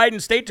illegitimate Biden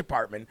State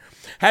Department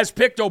has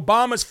picked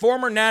Obama's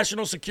former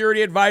national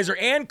security advisor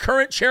and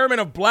current chairman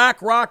of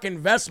BlackRock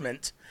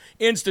Investment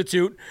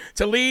Institute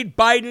to lead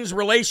Biden's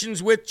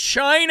relations with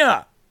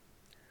China.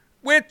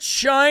 With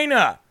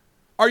China.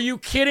 Are you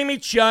kidding me?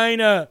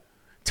 China.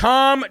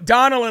 Tom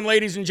Donilon,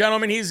 ladies and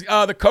gentlemen, he's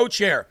the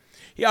co-chair.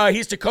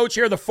 He's to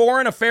co-chair the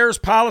Foreign Affairs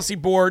Policy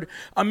Board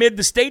amid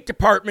the State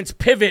Department's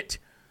pivot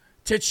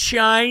to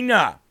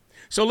China.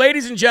 So,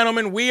 ladies and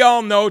gentlemen, we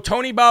all know,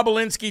 Tony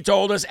Bobolinsky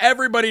told us,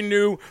 everybody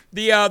knew,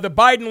 the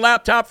Biden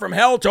laptop from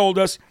hell told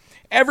us,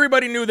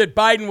 everybody knew that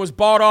Biden was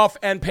bought off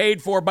and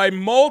paid for by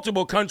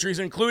multiple countries,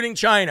 including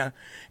China.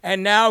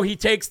 And now he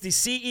takes the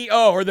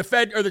CEO, or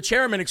the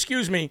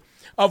chairman,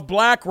 of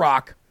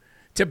BlackRock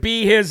to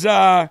be his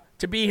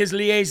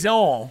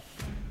liaison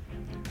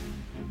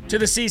to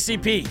the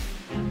CCP.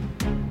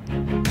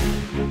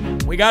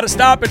 We got to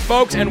stop it,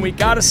 folks, and we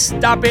got to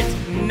stop it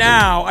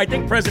now. I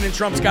think President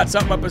Trump's got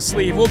something up his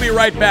sleeve. We'll be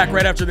right back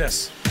right after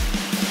this.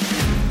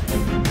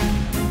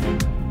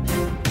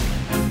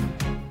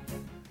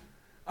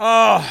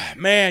 Oh,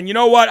 man, you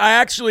know what? I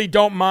actually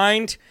don't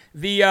mind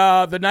the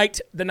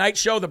night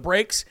show, the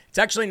breaks. It's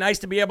actually nice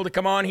to be able to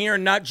come on here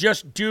and not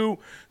just do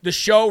the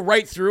show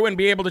right through and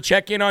be able to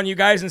check in on you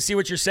guys and see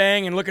what you're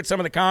saying and look at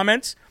some of the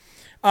comments.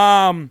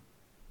 Pamela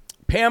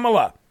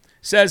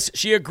says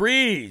she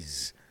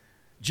agrees.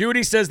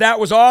 Judy says that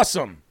was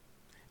awesome.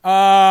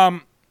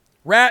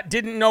 Rat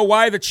didn't know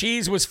why the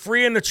cheese was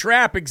free in the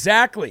trap.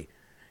 Exactly.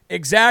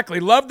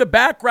 Love the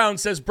background,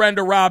 says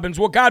Brenda Robbins.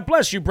 Well, God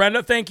bless you,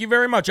 Brenda. Thank you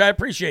very much. I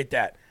appreciate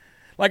that.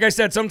 Like I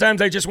said, sometimes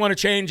I just want to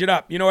change it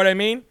up. You know what I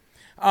mean?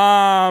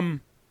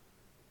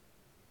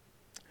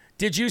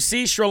 Did you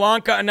see Sri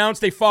Lanka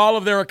announced a fall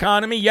of their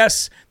economy?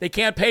 Yes, they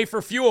can't pay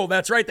for fuel.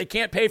 That's right. They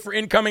can't pay for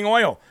incoming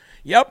oil.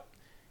 Yep.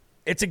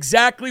 It's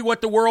exactly what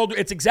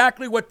it's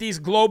exactly what these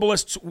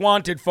globalists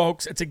wanted,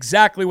 folks. It's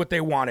exactly what they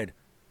wanted.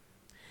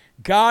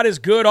 God is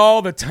good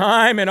all the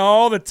time, and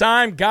all the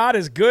time God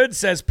is good,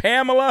 says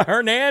Pamela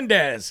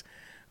Hernandez.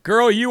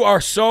 Girl, you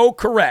are so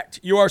correct.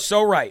 You are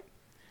so right.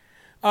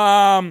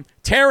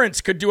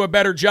 Terrence could do a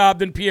better job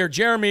than Pierre.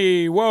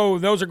 Jeremy, whoa,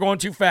 those are going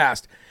too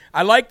fast.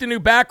 I like the new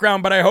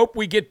background, but I hope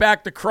we get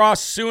back to cross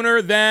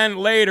sooner than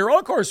later. Well,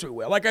 of course we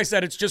will. Like I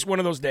said, it's just one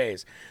of those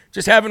days.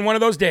 Just having one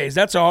of those days,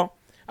 that's all.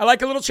 I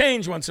like a little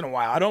change once in a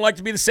while. I don't like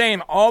to be the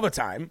same all the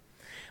time.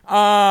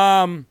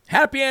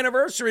 Happy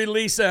anniversary,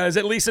 Lisa. Is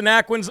it Lisa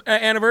Naquin's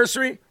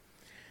anniversary?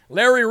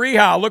 Larry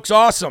Rehal looks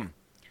awesome.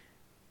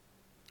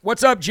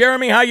 What's up,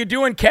 Jeremy? How you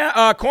doing?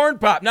 Corn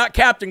Pop, not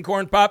Captain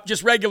Corn Pop,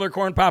 just regular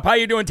Corn Pop. How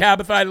you doing,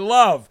 Tabitha?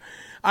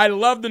 I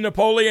love the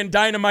Napoleon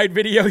Dynamite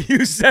video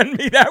you sent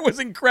me. That was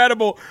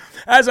incredible.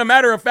 As a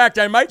matter of fact,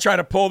 I might try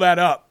to pull that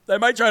up.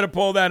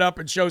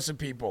 And show some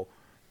people.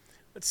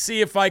 Let's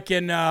see if I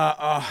can, no,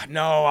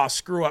 I'll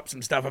screw up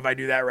some stuff if I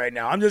do that right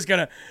now.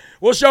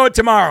 We'll show it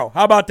tomorrow.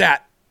 How about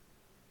that?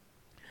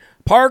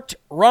 Parked,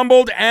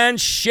 rumbled, and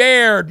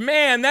shared.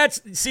 Man,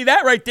 see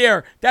that right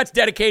there? That's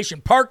dedication.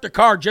 Parked the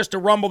car just to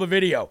rumble the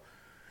video.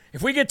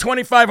 If we get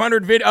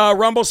 2,500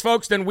 rumbles,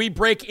 folks, then we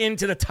break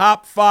into the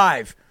top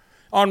 5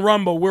 on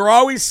Rumble. We're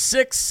always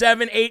 6,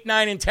 7, 8,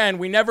 9, and 10.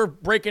 We never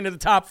break into the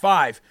top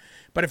 5.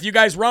 But if you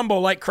guys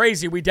rumble like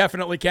crazy, we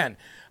definitely can.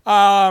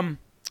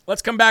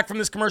 Let's come back from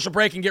this commercial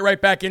break and get right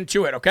back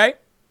into it, okay?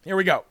 Here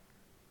we go.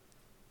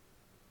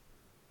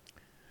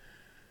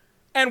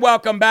 And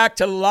welcome back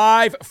to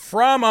Live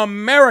from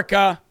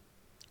America,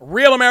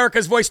 Real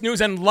America's Voice News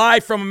and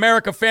Live from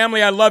America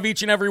family. I love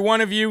each and every one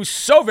of you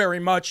so very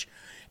much,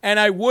 and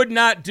I would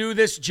not do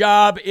this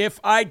job if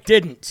I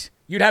didn't.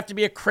 You'd have to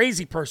be a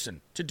crazy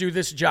person to do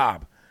this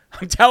job.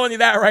 I'm telling you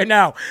that right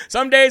now.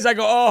 Some days I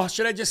go, oh,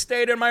 should I just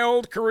stay in my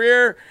old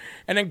career?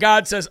 And then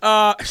God says,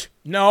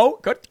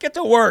 no, get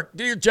to work,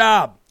 do your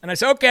job. And I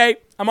say, okay,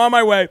 I'm on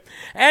my way.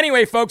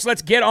 Anyway, folks,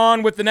 let's get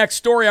on with the next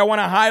story I want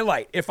to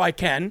highlight, if I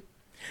can.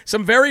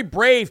 Some very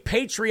brave,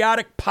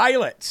 patriotic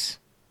pilots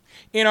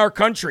in our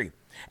country,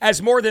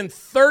 as more than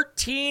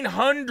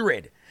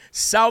 1,300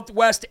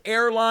 Southwest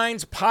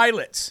Airlines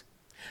pilots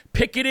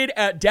picketed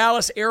at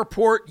Dallas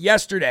Airport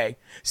yesterday,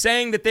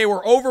 saying that they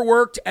were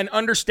overworked and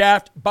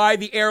understaffed by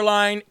the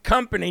airline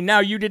company. Now,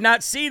 you did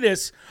not see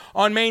this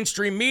on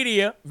mainstream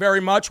media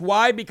very much.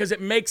 Why? Because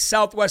it makes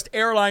Southwest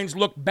Airlines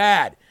look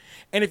bad.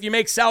 And if you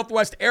make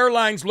Southwest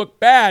Airlines look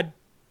bad,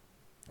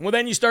 well,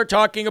 then you start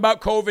talking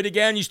about COVID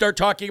again. You start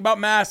talking about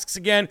masks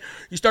again.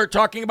 You start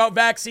talking about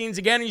vaccines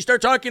again. And you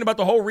start talking about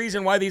the whole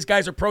reason why these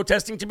guys are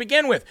protesting to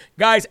begin with.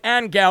 Guys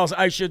and gals,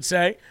 I should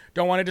say.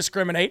 Don't want to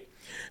discriminate.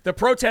 The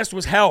protest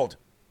was held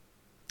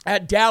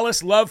at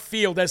Dallas Love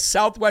Field as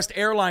Southwest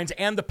Airlines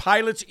and the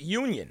Pilots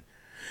Union.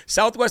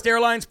 Southwest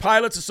Airlines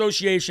Pilots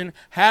Association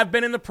have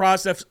been in the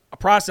process,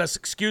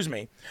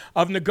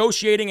 of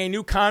negotiating a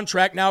new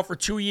contract now for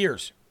 2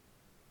 years.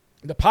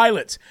 The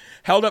pilots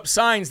held up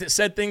signs that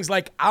said things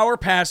like, our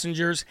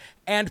passengers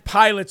and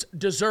pilots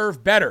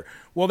deserve better.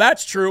 Well,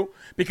 that's true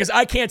because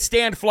I can't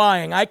stand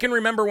flying. I can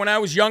remember when I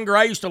was younger,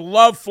 I used to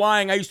love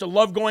flying. I used to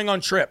love going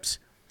on trips.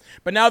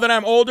 But now that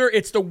I'm older,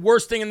 it's the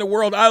worst thing in the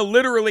world. I'll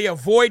literally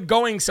avoid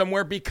going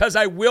somewhere because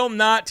I will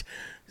not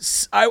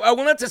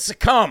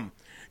succumb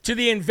to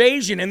the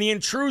invasion and the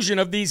intrusion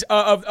of these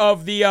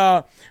of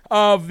the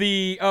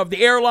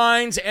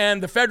airlines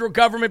and the federal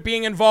government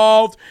being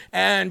involved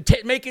and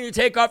making you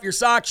take off your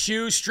socks,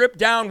 shoes, strip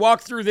down,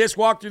 walk through this,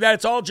 walk through that.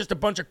 It's all just a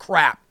bunch of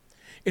crap.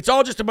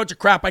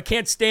 I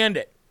can't stand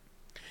it.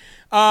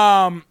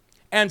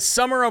 And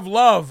Summer of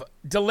Love,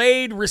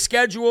 delayed,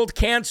 rescheduled,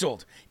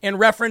 canceled, in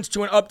reference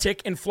to an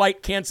uptick in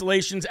flight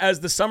cancellations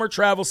as the summer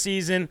travel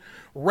season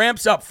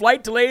ramps up.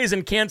 Flight delays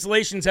and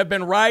cancellations have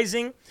been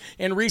rising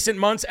in recent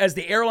months as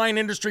the airline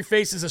industry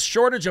faces a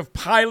shortage of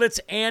pilots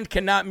and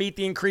cannot meet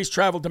the increased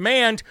travel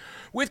demand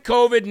with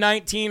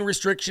COVID-19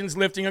 restrictions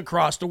lifting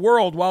across the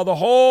world. While the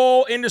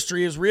whole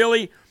industry is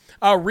really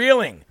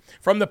reeling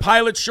from the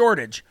pilot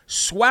shortage,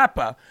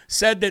 SWAPA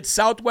said that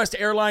Southwest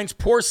Airlines'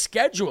 poor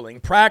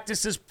scheduling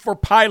practices for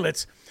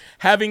pilots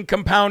having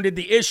compounded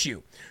the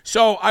issue.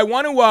 So I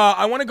want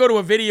to go to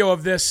a video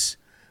of this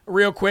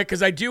real quick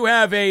because I do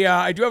have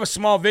a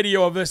small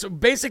video of this.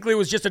 Basically, it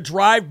was just a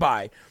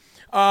drive-by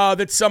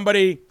that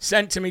somebody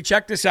sent to me.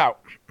 Check this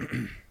out.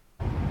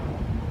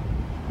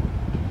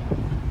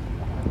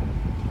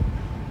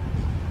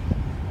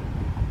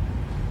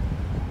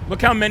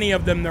 Look how many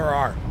of them there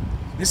are.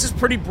 This is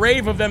pretty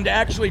brave of them to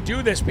actually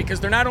do this because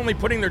they're not only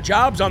putting their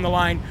jobs on the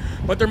line,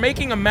 but they're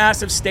making a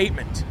massive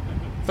statement.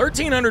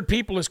 1,300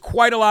 people is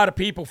quite a lot of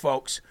people,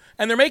 folks.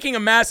 And they're making a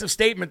massive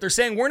statement. They're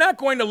saying, we're not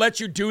going to let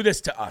you do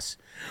this to us.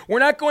 We're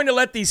not going to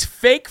let these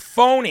fake,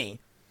 phony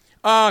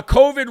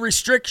COVID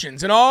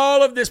restrictions and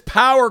all of this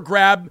power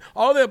grab,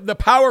 all the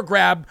power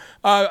grab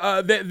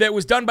that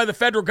was done by the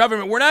federal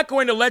government, we're not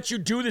going to let you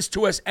do this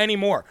to us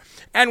anymore.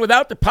 And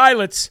without the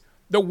pilots,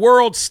 the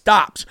world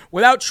stops.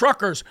 Without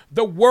truckers,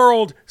 the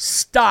world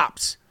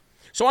stops.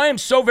 So I am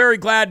so very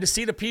glad to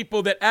see the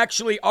people that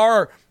actually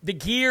are the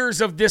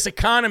gears of this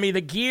economy, the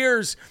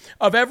gears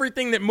of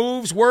everything that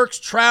moves, works,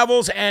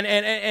 travels,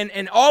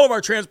 and all of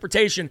our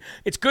transportation.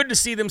 It's good to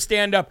see them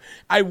stand up.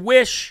 I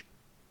wish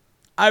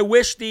I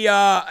wish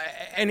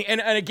and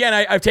again,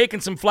 I've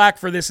taken some flack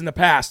for this in the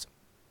past.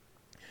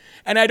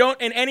 And I don't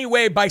in any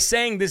way by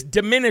saying this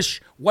diminish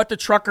what the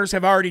truckers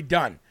have already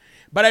done.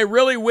 But I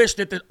really wish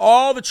that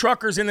all the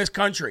truckers in this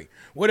country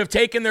would have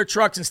taken their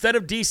trucks instead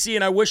of D.C.,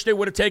 and I wish they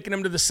would have taken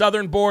them to the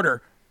southern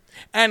border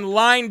and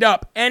lined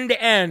up end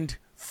to end,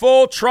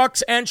 full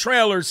trucks and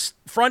trailers,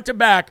 front to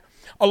back,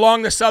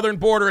 along the southern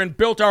border and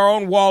built our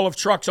own wall of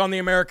trucks on the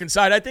American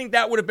side. I think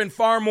that would have been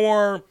far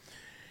more,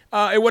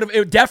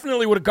 it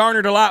definitely would have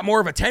garnered a lot more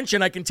of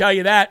attention, I can tell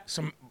you that.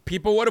 Some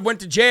people would have went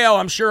to jail,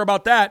 I'm sure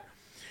about that.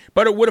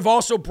 But it would have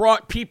also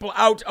brought people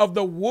out of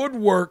the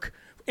woodwork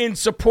in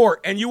support.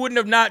 And you would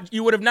have not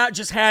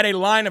just had a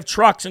line of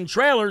trucks and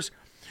trailers,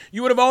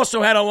 you would have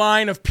also had a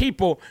line of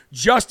people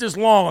just as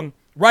long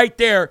right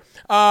there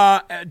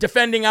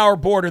defending our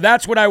border.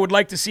 That's what I would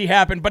like to see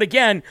happen. But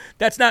again,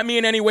 that's not me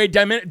in any way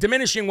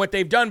diminishing what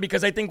they've done,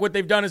 because I think what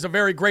they've done is a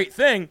very great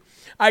thing.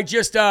 I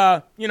just,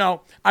 I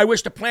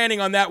wish the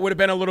planning on that would have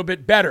been a little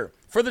bit better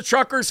for the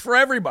truckers, for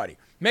everybody.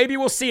 Maybe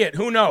we'll see it.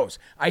 Who knows?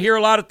 I hear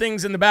a lot of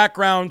things in the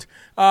background,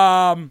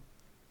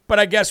 but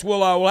I guess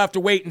we'll have to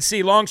wait and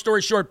see. Long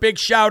story short, big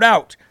shout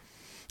out,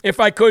 if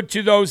I could,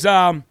 to those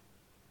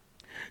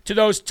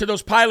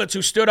pilots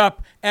who stood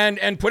up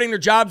and putting their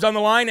jobs on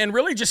the line and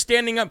really just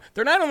standing up.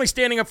 They're not only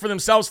standing up for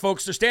themselves,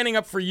 folks. They're standing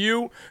up for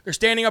you. They're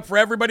standing up for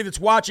everybody that's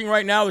watching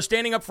right now. They're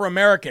standing up for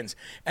Americans,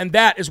 and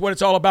that is what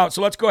it's all about.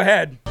 So let's go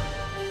ahead.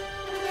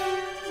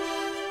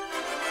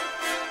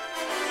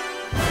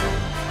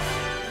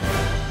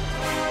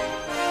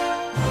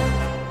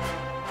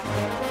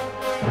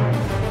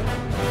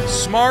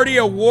 Smarty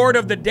Award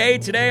of the day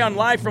today on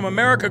Live from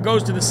America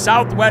goes to the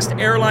Southwest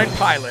Airline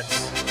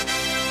pilots.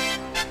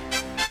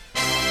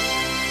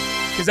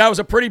 Because that was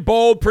a pretty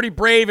bold, pretty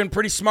brave, and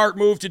pretty smart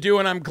move to do,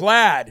 and I'm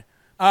glad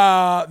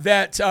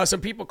that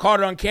some people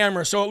caught it on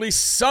camera, so at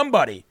least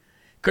somebody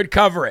could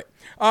cover it.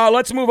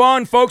 Let's move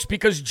on, folks,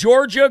 because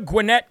Georgia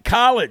Gwinnett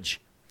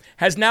College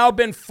has now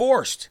been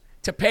forced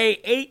to pay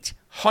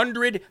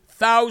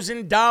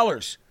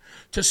 $800,000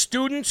 to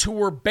students who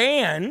were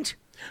banned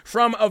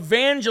from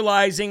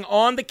evangelizing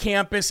on the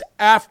campus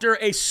after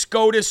a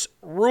SCOTUS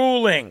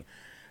ruling.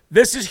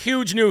 This is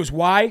huge news.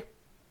 Why?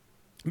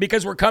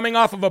 Because we're coming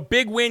off of a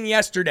big win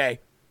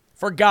yesterday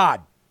for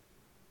God.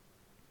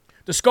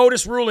 The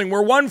SCOTUS ruling,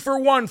 we're 1 for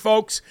 1,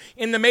 folks,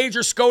 in the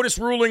major SCOTUS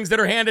rulings that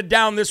are handed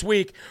down this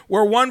week.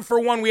 We're 1 for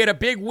 1. We had a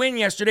big win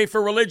yesterday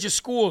for religious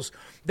schools.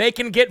 They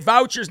can get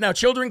vouchers now.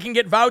 Children can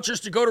get vouchers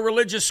to go to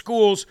religious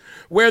schools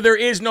where there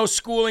is no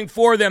schooling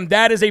for them.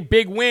 That is a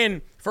big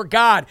win for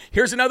God.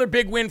 Here's another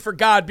big win for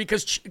God,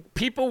 because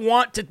people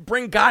want to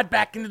bring God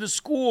back into the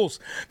schools.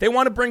 They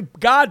want to bring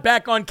God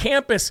back on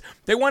campus.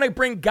 They want to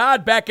bring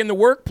God back in the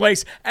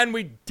workplace. And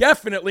we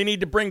definitely need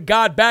to bring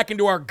God back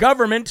into our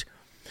government,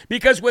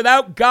 because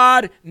without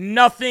God,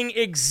 nothing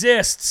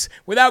exists.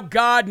 Without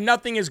God,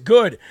 nothing is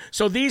good.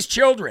 So these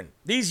children,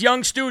 these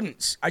young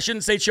students, I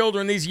shouldn't say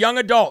children, these young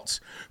adults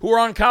who are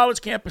on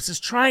college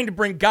campuses trying to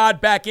bring God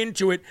back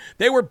into it,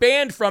 they were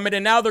banned from it,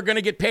 and now they're going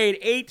to get paid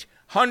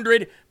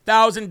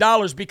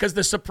 $800,000 because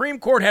the Supreme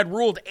Court had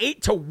ruled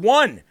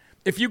 8-1.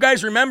 If you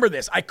guys remember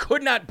this, I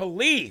could not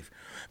believe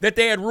that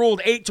they had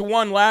ruled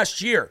 8-1 last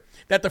year,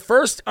 that the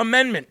First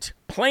Amendment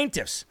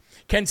plaintiffs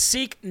can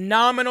seek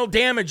nominal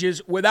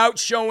damages without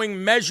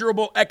showing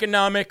measurable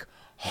economic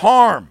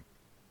harm.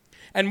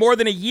 And more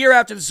than a year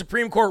after the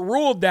Supreme Court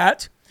ruled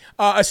that,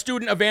 a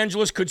student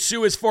evangelist could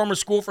sue his former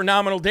school for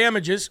nominal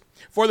damages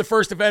for the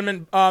First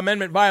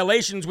Amendment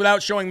violations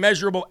without showing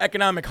measurable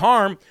economic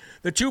harm,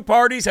 the two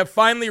parties have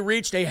finally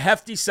reached a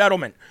hefty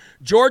settlement.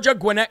 Georgia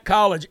Gwinnett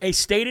College, a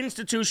state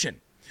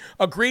institution,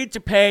 agreed to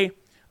pay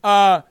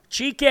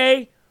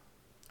Chike,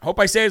 hope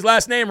I say his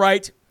last name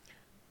right,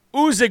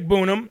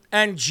 Uzigbunum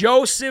and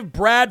Joseph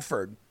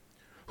Bradford,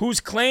 whose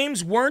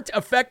claims weren't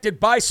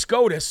affected by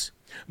SCOTUS,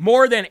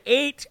 more than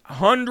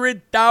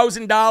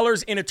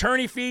 $800,000 in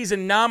attorney fees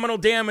and nominal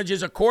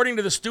damages, according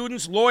to the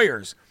students'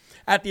 lawyers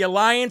at the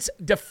Alliance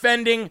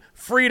Defending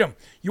Freedom.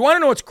 You want to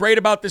know what's great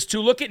about this,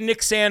 too? Look at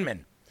Nick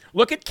Sandmann.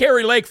 Look at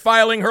Carrie Lake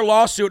filing her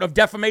lawsuit of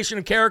defamation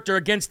of character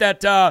against that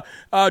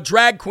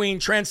drag queen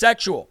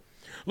transsexual.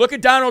 Look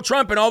at Donald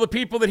Trump and all the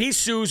people that he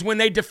sues when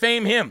they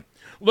defame him.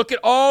 Look at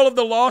all of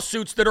the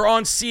lawsuits that are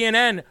on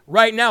CNN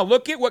right now.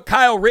 Look at what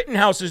Kyle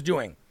Rittenhouse is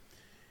doing.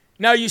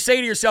 Now, you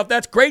say to yourself,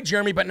 that's great,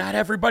 Jeremy, but not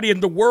everybody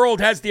in the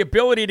world has the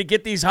ability to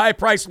get these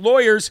high-priced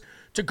lawyers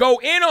to go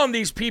in on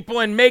these people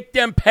and make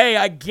them pay.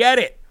 I get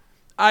it.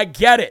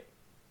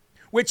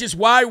 Which is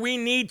why we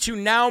need to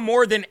now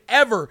more than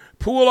ever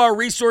pool our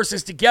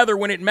resources together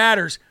when it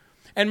matters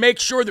and make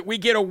sure that we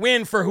get a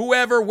win for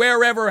whoever,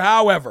 wherever,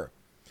 however.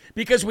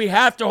 Because we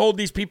have to hold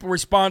these people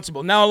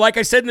responsible. Now, like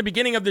I said in the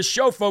beginning of this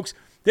show, folks,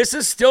 this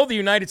is still the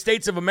United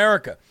States of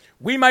America.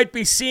 We might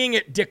be seeing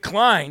it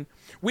decline.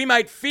 We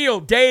might feel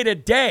day to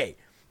day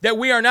that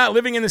we are not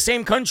living in the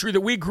same country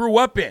that we grew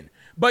up in.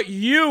 But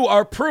you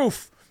are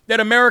proof that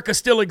America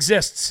still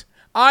exists.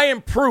 I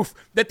am proof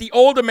that the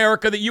old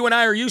America that you and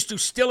I are used to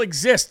still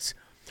exists.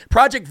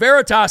 Project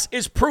Veritas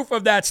is proof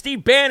of that.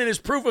 Steve Bannon is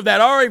proof of that.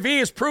 RAV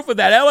is proof of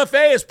that.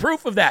 LFA is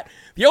proof of that.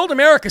 The old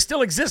America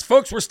still exists,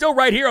 folks. We're still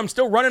right here. I'm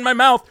still running my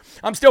mouth.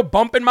 I'm still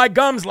bumping my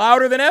gums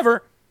louder than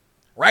ever.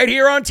 Right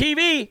here on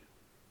TV,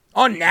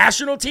 on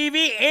national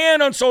TV,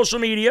 and on social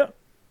media.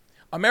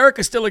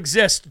 America still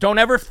exists. Don't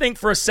ever think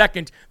for a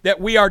second that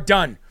we are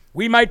done.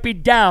 We might be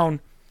down,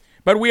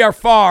 but we are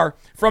far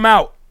from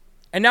out.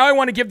 And now I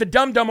want to give the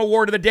Dum Dum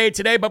Award of the day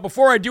today, but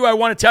before I do, I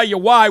want to tell you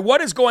why.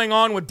 What is going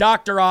on with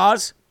Dr.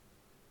 Oz?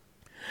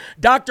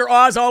 Dr.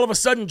 Oz all of a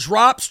sudden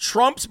drops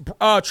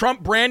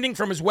Trump branding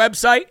from his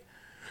website,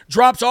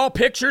 drops all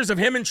pictures of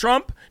him and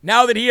Trump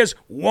now that he has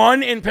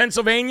won in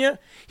Pennsylvania.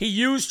 He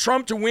used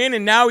Trump to win,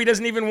 and now he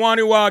doesn't even want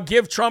to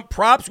give Trump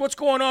props. What's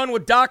going on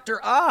with Dr.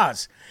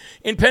 Oz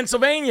in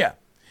Pennsylvania?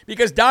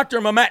 Because Dr.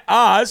 Mehmet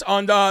Oz,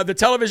 on the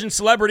television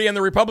celebrity and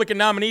the Republican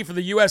nominee for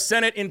the U.S.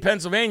 Senate in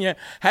Pennsylvania,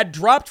 had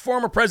dropped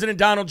former President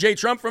Donald J.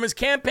 Trump from his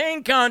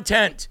campaign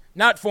content.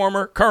 Not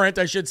former, current,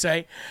 I should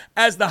say,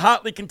 as the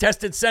hotly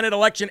contested Senate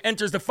election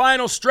enters the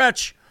final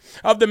stretch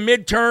of the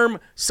midterm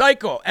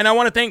cycle. And I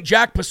want to thank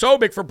Jack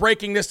Posobiec for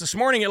breaking this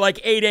morning at like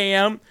 8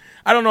 a.m.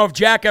 I don't know if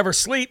Jack ever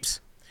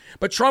sleeps,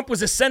 but Trump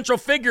was a central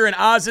figure in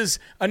Oz's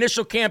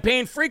initial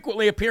campaign,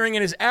 frequently appearing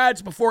in his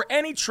ads before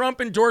any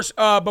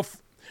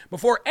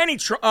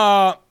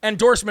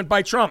endorsement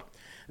by Trump.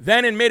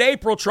 Then in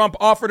mid-April, Trump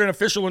offered an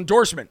official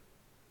endorsement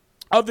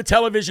of the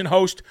television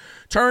host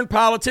turned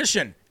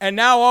politician. And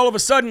now all of a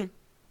sudden,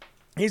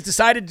 he's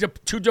decided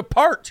to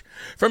depart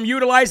from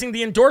utilizing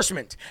the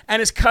endorsement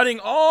and is cutting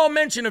all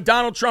mention of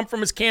Donald Trump from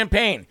his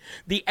campaign.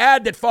 The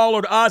ad that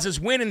followed Oz's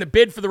win in the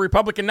bid for the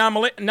Republican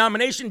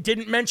nomination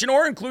didn't mention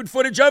or include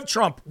footage of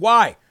Trump.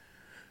 Why?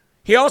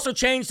 He also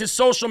changed his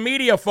social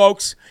media,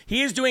 folks.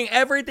 He is doing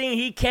everything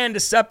he can to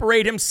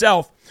separate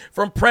himself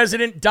from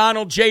President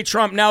Donald J.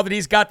 Trump now that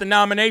he's got the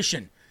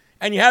nomination.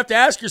 And you have to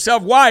ask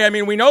yourself why. I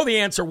mean, we know the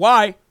answer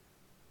why.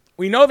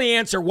 We know the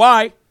answer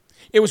why.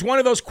 It was one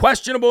of those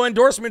questionable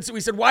endorsements that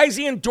we said, why is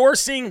he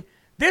endorsing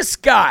this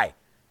guy?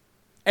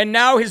 And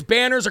now his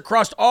banners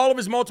across all of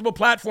his multiple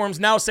platforms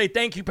now say,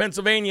 "Thank you,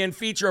 Pennsylvania," and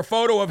feature a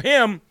photo of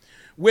him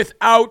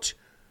without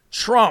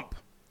Trump.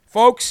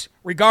 Folks,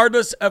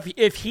 regardless of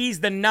if he's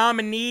the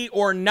nominee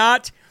or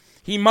not,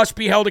 he must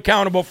be held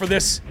accountable for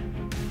this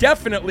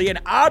definitely an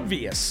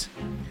obvious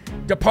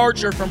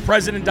departure from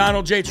President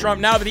Donald J.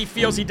 Trump now that he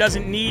feels he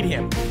doesn't need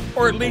him.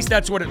 Or at least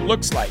that's what it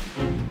looks like.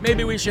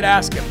 Maybe we should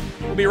ask him.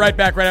 We'll be right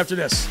back right after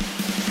this.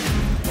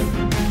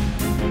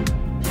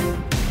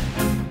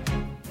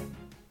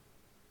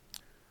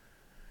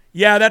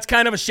 Yeah, that's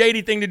kind of a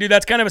shady thing to do.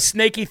 That's kind of a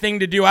snaky thing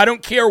to do. I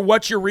don't care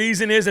what your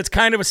reason is. It's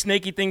kind of a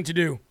snaky thing to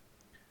do.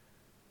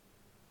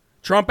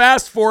 Trump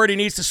asked for it. He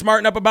needs to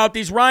smarten up about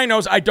these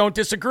rhinos. I don't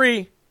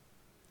disagree.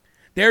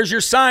 There's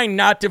your sign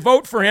not to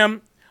vote for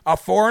him. A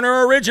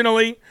foreigner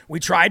originally. We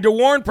tried to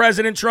warn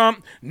President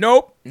Trump.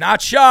 Nope, not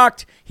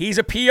shocked. He's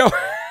a PO.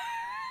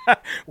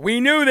 We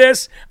knew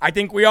this. I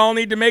think we all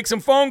need to make some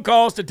phone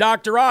calls to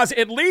Dr. Oz.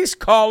 At least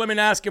call him and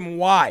ask him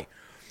why.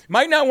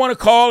 Might not want to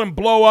call and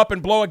blow up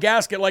and blow a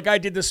gasket like I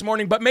did this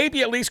morning, but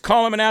maybe at least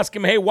call him and ask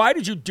him, hey, why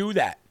did you do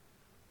that?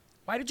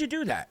 Why did you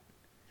do that?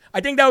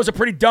 I think that was a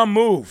pretty dumb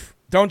move,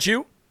 don't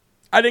you?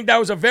 I think that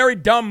was a very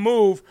dumb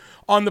move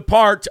on the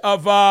part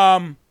of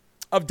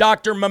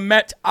Dr.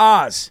 Mehmet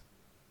Oz.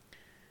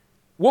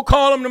 We'll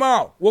call him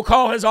tomorrow. We'll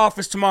call his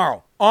office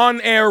tomorrow.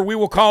 On air, we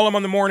will call him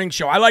on the morning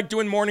show. I like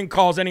doing morning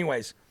calls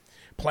anyways.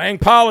 Playing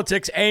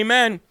politics,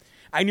 amen.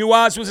 I knew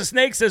Oz was a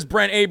snake, says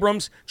Brent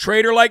Abrams.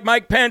 Traitor like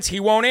Mike Pence, he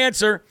won't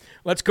answer.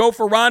 Let's go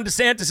for Ron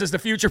DeSantis as the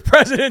future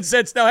president.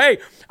 Said, no, hey,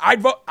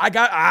 I'd vote.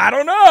 I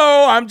don't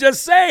know. I'm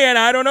just saying,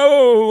 I don't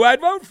know who I'd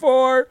vote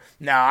for.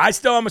 No, I'm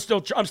still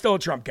a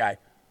Trump guy.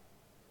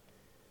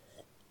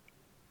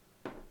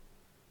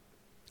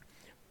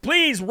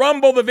 Please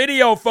rumble the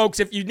video, folks.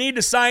 If you need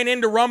to sign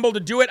in to Rumble to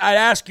do it, I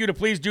ask you to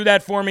please do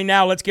that for me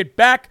now. Let's get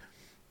back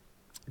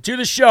to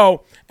the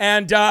show,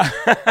 and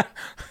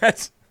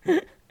let's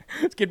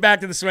get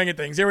back to the swing of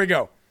things. Here we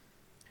go.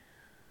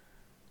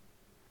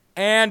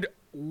 And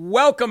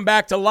welcome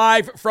back to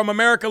Live from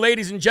America,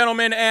 ladies and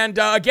gentlemen. And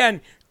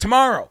again,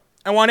 tomorrow,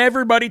 I want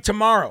everybody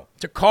tomorrow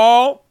to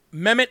call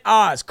Mehmet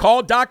Oz.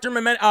 Call Dr.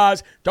 Mehmet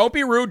Oz. Don't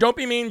be rude. Don't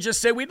be mean.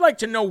 Just say, we'd like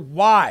to know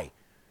why.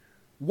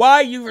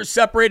 Why you are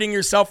separating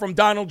yourself from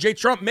Donald J.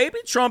 Trump. Maybe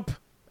Trump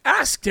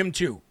asked him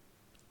to.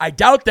 I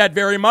doubt that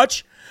very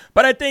much.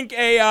 But I think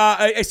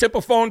a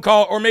simple phone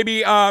call or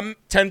maybe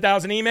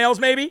 10,000 emails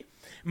maybe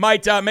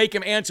might make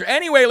him answer.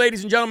 Anyway,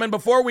 ladies and gentlemen,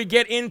 before we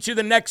get into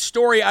the next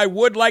story, I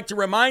would like to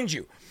remind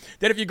you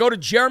that if you go to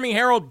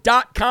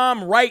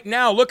jeremyherald.com right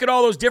now, look at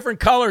all those different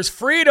colors.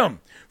 Freedom,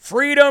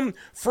 freedom,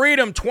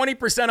 freedom.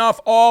 20%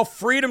 off all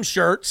freedom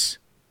shirts.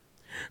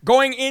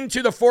 Going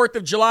into the 4th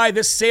of July,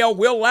 this sale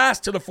will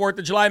last to the 4th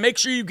of July. Make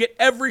sure you get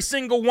every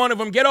single one of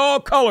them. Get all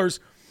colors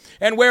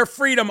and wear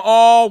freedom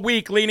all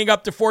week leading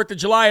up to 4th of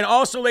July. And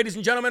also, ladies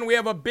and gentlemen, we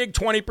have a big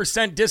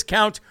 20%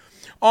 discount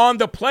on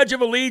the Pledge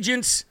of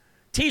Allegiance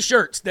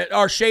T-shirts that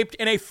are shaped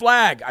in a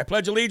flag. I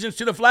pledge allegiance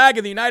to the flag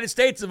of the United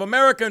States of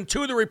America and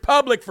to the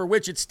republic for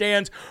which it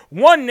stands,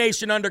 one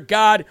nation under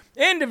God,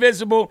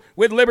 indivisible,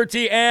 with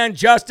liberty and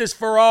justice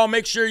for all.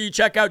 Make sure you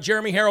check out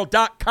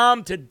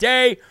jeremyherald.com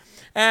today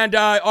and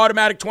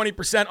automatic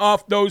 20%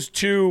 off those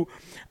two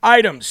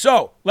items.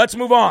 So let's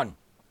move on.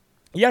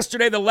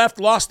 Yesterday, the left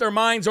lost their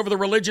minds over the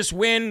religious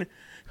win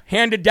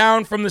handed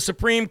down from the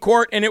Supreme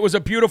Court, and it was a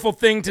beautiful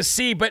thing to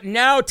see. But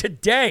now,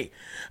 today,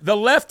 the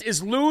left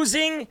is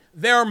losing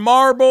their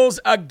marbles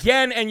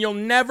again, and you'll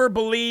never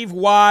believe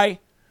why.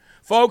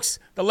 Folks,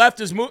 the left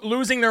is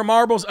losing their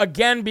marbles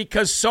again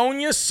because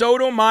Sonia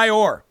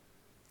Sotomayor,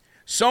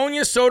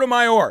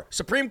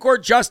 Supreme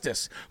Court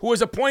Justice, who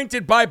was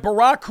appointed by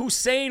Barack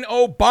Hussein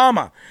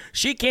Obama,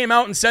 she came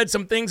out and said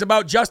some things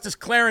about Justice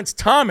Clarence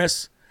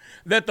Thomas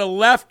that the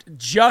left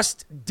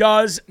just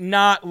does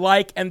not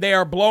like, and they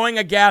are blowing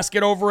a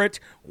gasket over it.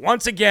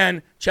 Once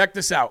again, check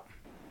this out.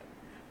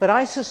 But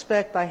I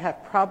suspect I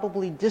have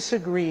probably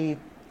disagreed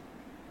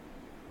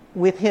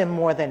with him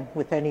more than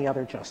with any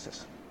other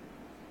justice.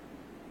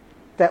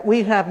 That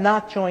we have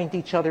not joined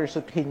each other's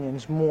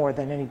opinions more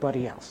than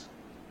anybody else.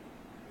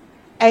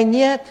 And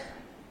yet,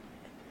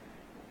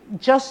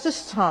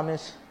 Justice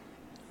Thomas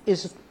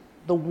is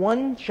the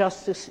one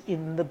justice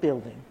in the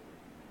building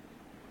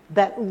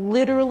that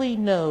literally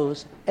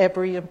knows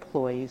every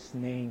employee's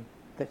name,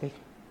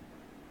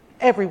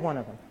 every one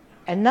of them.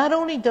 And not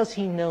only does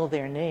he know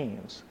their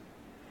names,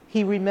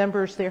 he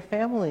remembers their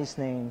families'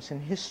 names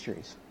and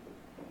histories.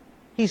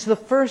 He's the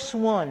first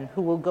one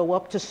who will go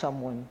up to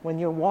someone when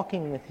you're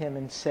walking with him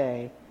and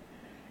say,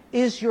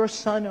 "Is your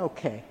son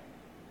okay?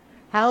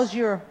 How's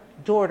your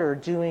daughter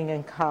doing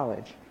in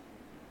college?"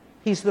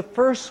 He's the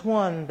first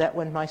one that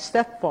when my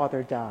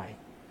stepfather died,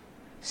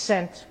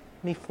 sent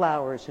me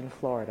flowers in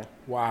Florida.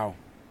 Wow.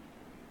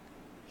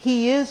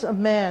 He is a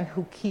man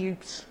who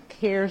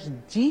cares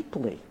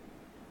deeply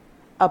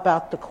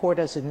about the court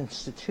as an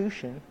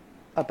institution,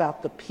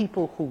 about the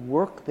people who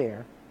work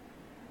there,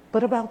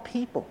 but about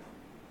people.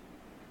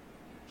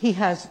 He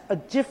has a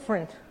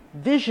different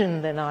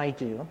vision than I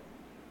do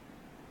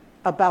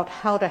about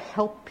how to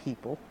help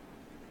people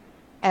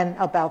and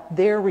about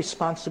their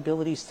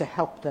responsibilities to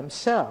help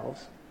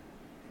themselves.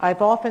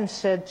 I've often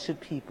said to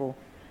people,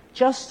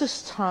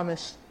 Justice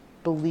Thomas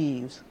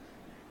believes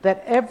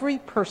that every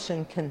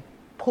person can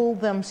pull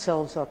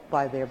themselves up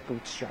by their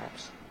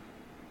bootstraps.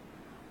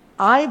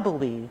 I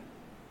believe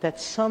that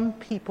some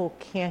people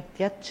can't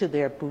get to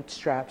their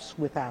bootstraps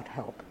without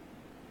help.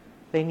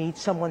 They need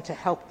someone to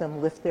help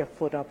them lift their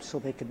foot up so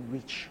they can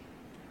reach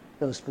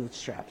those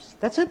bootstraps.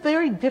 That's a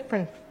very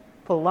different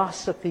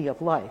philosophy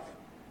of life.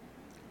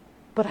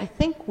 But I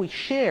think we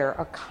share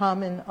a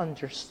common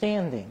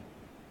understanding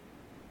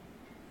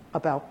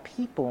about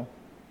people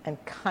and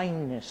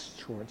kindness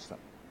towards them.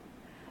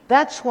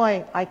 That's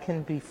why I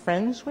can be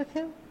friends with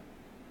him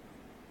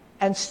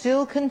and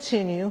still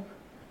continue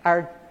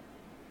our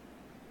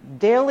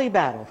daily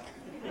battle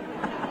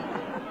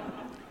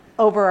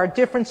over our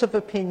difference of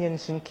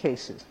opinions in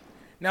cases.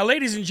 Now,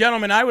 ladies and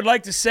gentlemen, I would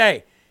like to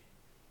say,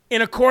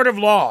 in a court of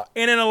law,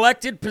 in an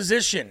elected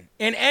position,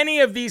 in any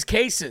of these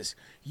cases,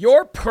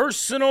 your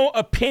personal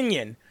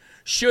opinion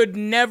should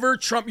never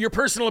trump your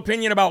personal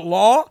opinion about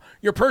law,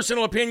 your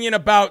personal opinion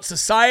about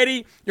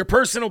society, your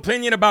personal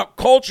opinion about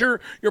culture,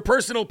 your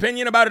personal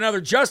opinion about another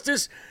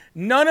justice.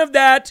 None of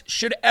that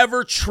should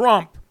ever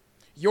trump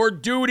your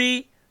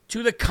duty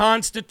to the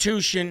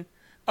Constitution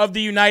of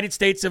the United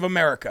States of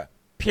America,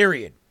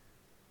 period.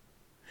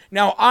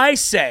 Now, I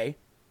say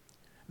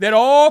that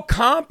all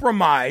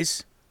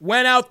compromise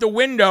went out the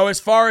window as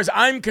far as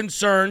I'm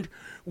concerned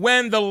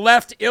when the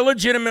left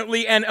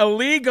illegitimately and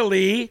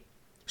illegally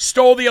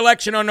stole the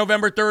election on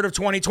November 3rd of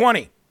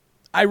 2020.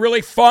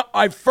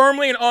 I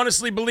firmly and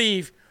honestly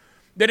believe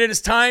that it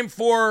is time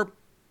for,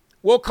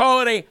 we'll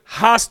call it a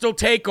hostile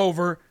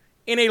takeover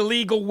in a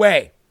legal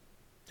way.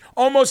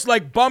 Almost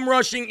like bum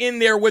rushing in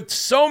there with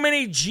so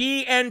many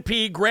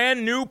GNP,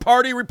 Grand New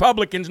Party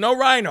Republicans, no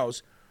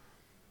rhinos,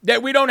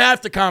 that we don't have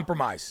to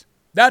compromise.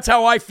 That's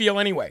how I feel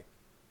anyway.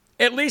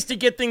 At least to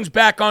get things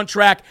back on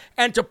track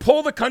and to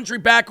pull the country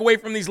back away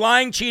from these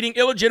lying, cheating,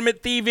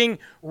 illegitimate, thieving,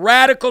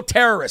 radical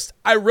terrorists.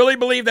 I really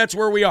believe that's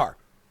where we are.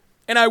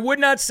 And I would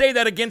not say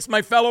that against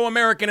my fellow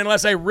American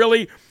unless I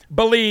really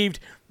believed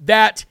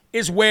that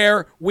is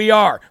where we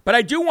are. But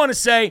I do want to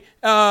say,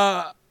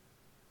 a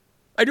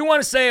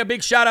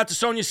big shout out to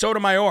Sonia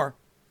Sotomayor,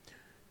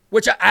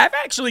 which I've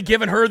actually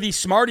given her the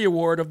Smarty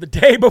Award of the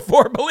day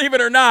before, believe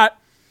it or not.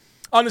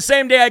 On the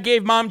same day, I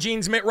gave Mom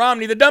Jean's Mitt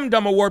Romney the Dum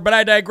Dum Award, but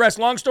I digress.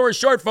 Long story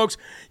short, folks,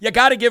 you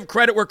got to give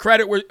credit where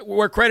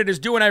credit is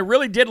due, and I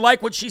really did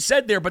like what she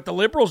said there, but the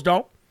liberals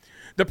don't.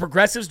 The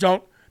progressives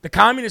don't. The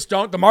communists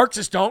don't. The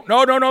Marxists don't.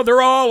 No,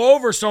 they're all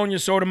over Sonia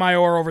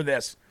Sotomayor over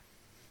this.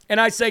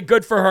 And I say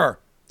good for her.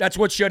 That's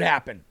what should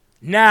happen.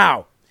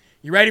 Now,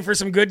 you ready for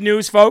some good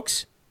news,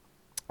 folks?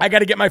 I got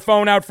to get my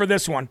phone out for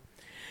this one.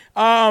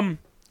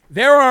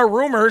 There are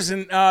rumors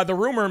in the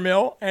rumor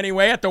mill,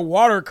 anyway, at the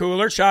water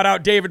cooler. Shout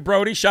out David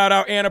Brody. Shout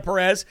out Anna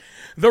Perez.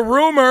 The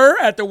rumor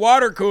at the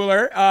water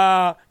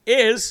cooler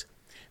is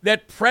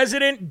that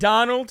President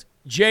Donald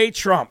J.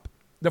 Trump,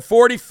 the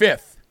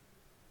 45th,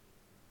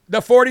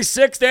 the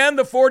 46th, and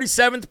the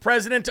 47th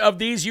president of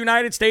these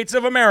United States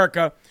of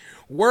America,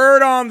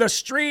 word on the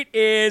street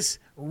is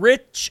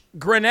Rick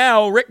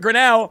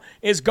Grinnell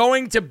is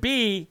going to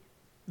be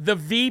the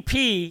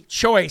VP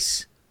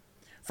choice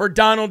for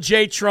Donald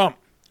J. Trump.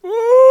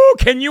 Ooh,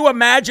 can you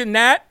imagine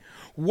that?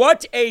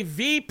 What a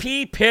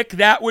VP pick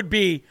that would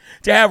be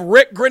to have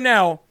Rick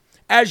Grinnell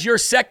as your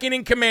second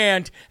in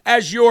command,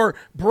 as your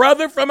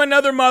brother from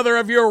another mother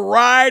of your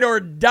ride or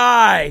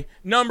die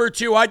number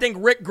 2. I think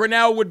Rick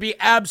Grinnell would be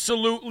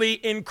absolutely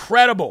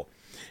incredible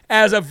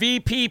as a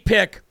VP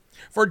pick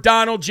for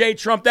Donald J.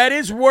 Trump. That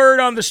is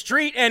word on the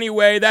street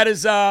anyway.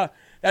 That's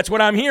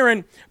what I'm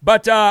hearing.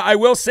 But I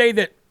will say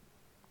that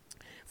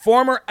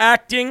former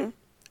acting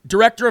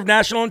Director of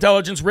National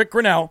Intelligence, Rick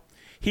Grinnell,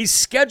 he's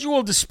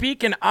scheduled to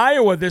speak in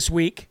Iowa this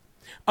week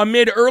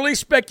amid early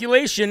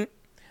speculation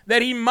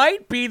that he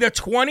might be the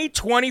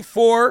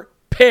 2024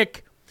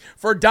 pick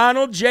for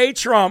Donald J.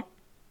 Trump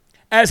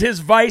as his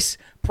vice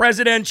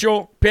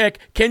presidential pick.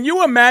 Can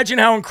you imagine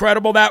how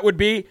incredible that would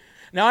be?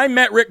 Now, I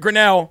met Rick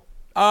Grinnell.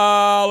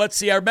 I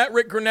met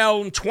Rick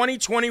Grinnell in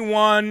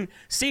 2021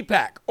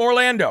 CPAC,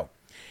 Orlando.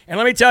 And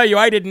let me tell you,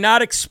 I did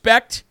not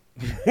expect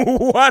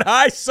what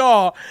I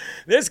saw.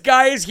 This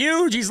guy is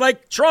huge. He's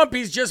like Trump.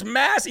 He's just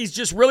mass. He's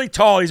just really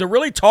tall. He's a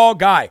really tall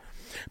guy,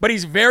 but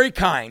he's very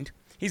kind.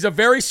 He's a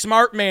very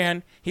smart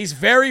man. He's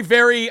very,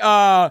 very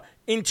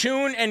in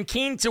tune and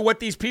keen to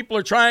what these people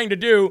are trying to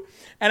do.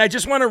 And I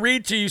just want to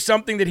read to you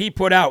something that he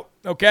put out,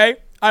 okay?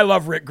 I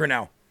love Rick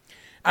Grinnell.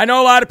 I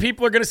know a lot of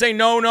people are going to say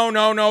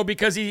no,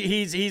 because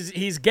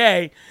he's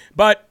gay,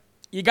 but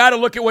you got to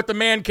look at what the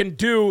man can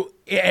do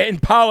in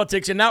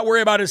politics and not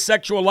worry about his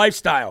sexual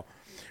lifestyle.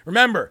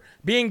 Remember,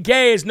 being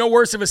gay is no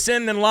worse of a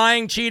sin than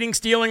lying, cheating,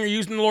 stealing, or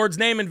using the Lord's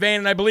name in vain,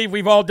 and I believe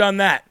we've all done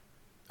that.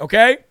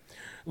 Okay?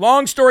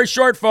 Long story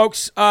short,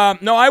 folks,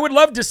 no, I would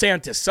love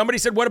DeSantis. Somebody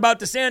said, what about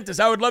DeSantis?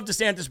 I would love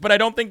DeSantis, but I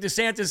don't think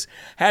DeSantis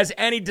has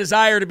any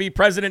desire to be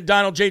President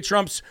Donald J.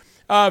 Trump's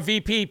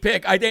VP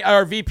pick. I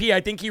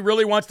think he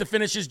really wants to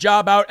finish his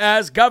job out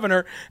as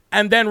governor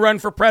and then run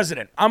for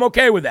president. I'm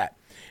okay with that.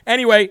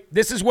 Anyway,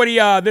 this is what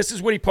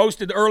he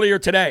posted earlier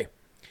today.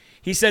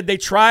 He said they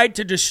tried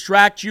to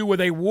distract you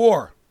with a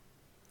war.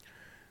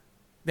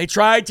 They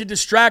tried to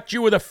distract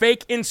you with a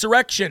fake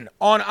insurrection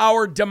on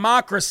our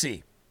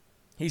democracy,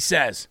 he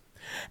says.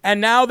 And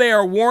now they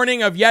are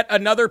warning of yet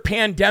another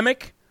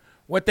pandemic.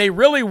 What they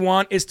really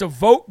want is to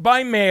vote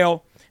by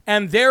mail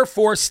and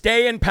therefore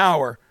stay in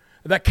power.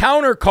 The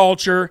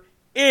counterculture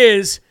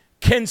is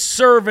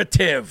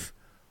conservative.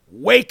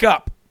 Wake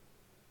up.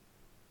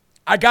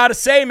 I got to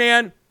say,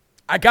 man,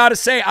 I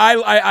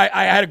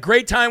had a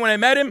great time when I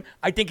met him.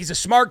 I think he's a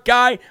smart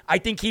guy. I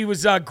think he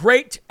was a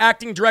great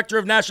acting director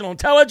of national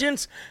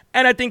intelligence.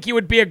 And I think he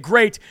would be a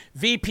great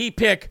VP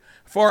pick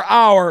for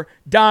our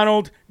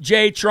Donald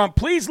J. Trump.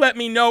 Please let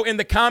me know in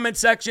the comment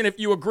section if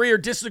you agree or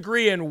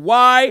disagree and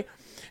why.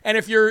 And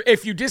if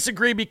you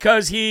disagree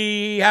because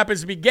he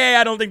happens to be gay,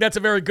 I don't think that's a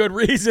very good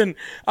reason.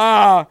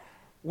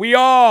 We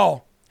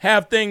all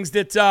have things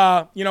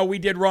that we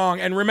did wrong.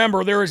 And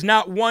remember, there is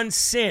not one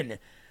sin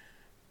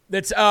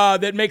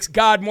that makes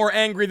God more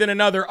angry than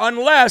another,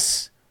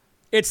 unless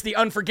it's the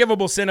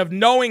unforgivable sin of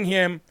knowing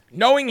him,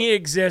 knowing he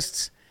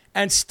exists,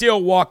 and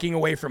still walking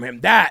away from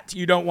him. That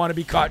you don't want to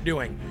be caught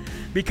doing.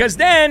 Because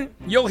then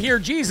you'll hear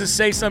Jesus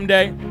say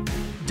someday,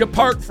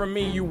 "Depart from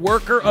me, you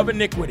worker of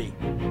iniquity.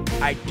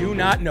 I do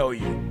not know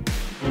you."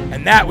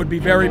 And that would be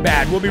very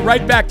bad. We'll be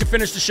right back to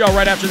finish the show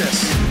right after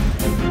this.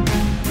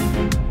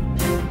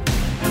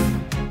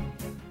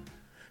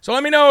 So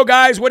let me know,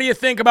 guys, what do you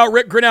think about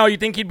Rick Grinnell? You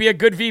think he'd be a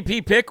good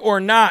VP pick or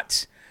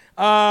not?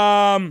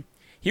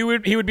 He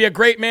would be a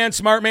great man,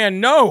 smart man.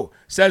 No,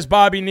 says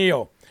Bobby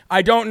Neal.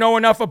 I don't know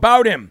enough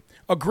about him.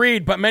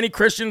 Agreed, but many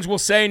Christians will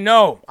say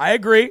no. I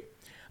agree.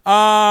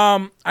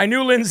 I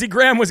knew Lindsey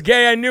Graham was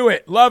gay. I knew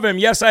it. Love him.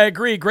 Yes, I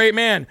agree. Great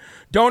man.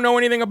 Don't know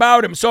anything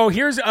about him. So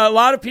here's a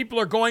lot of people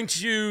are going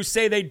to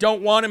say they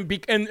don't want him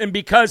and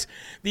because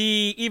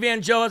the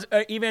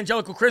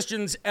evangelical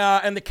Christians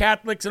and the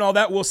Catholics and all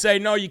that will say,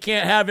 no, you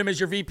can't have him as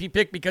your VP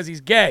pick because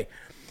he's gay.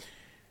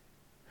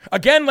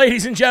 Again,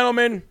 ladies and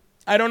gentlemen,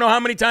 I don't know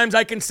how many times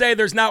I can say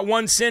there's not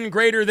one sin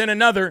greater than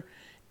another.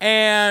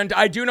 And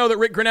I do know that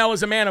Rick Grinnell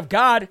is a man of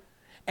God.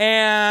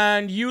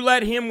 And you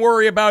let him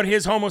worry about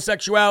his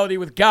homosexuality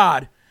with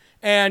God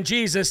and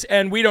Jesus,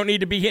 and we don't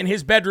need to be in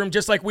his bedroom,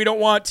 just like we don't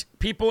want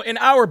people in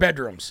our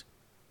bedrooms.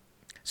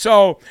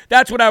 So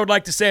that's what I would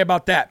like to say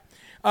about that.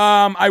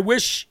 I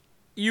wish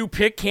you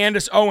pick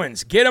Candace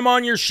Owens. Get him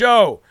on your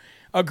show.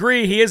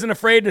 Agree, he isn't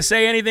afraid to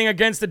say anything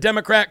against the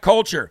Democrat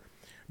culture.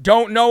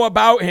 Don't know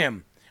about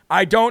him.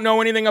 I don't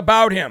know anything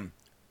about him.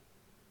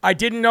 I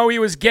didn't know he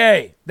was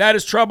gay. That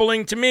is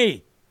troubling to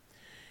me.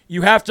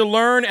 You have to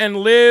learn and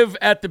live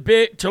at the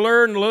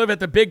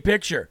big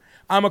picture.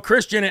 I'm a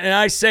Christian, and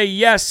I say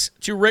yes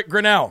to Rick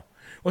Grinnell.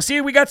 Well, see,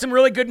 we got some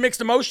really good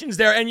mixed emotions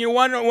there, and you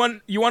want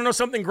to know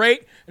something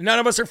great? None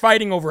of us are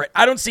fighting over it.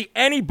 I don't see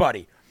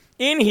anybody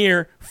in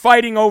here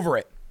fighting over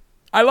it.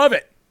 I love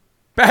it.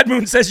 Bad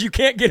Moon says you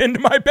can't get into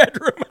my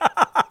bedroom.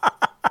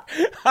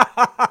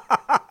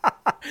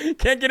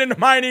 Can't get into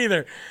mine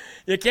either.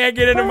 You can't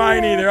get into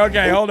mine either.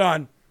 Okay, hold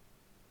on.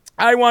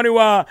 I want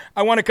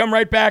to come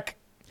right back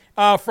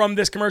from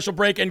this commercial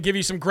break and give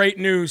you some great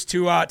news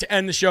to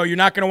end the show. You're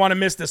not going to want to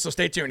miss this, so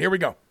stay tuned. Here we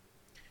go.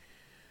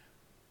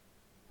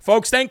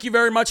 Folks, thank you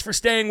very much for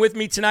staying with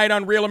me tonight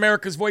on Real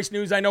America's Voice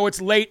News. I know it's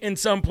late in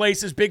some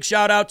places. Big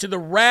shout out to the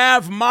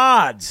RAV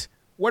Mods.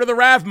 What are the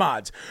RAV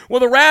Mods?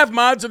 Well, the RAV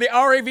Mods are the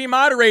RAV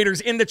moderators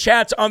in the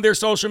chats on their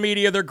social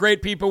media. They're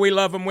great people. We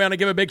love them. We want to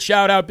give a big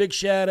shout out. Big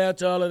shout out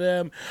to all of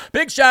them.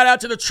 Big shout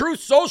out to the Truth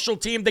Social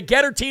team, the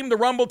Getter team, the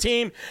Rumble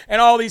team, and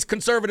all these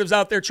conservatives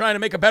out there trying to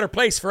make a better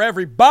place for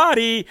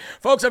everybody.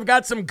 Folks, I've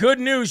got some good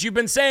news. You've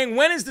been saying,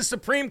 when is the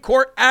Supreme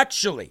Court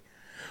actually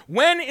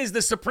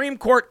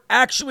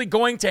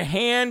going to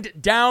hand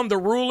down the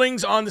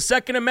rulings on the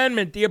Second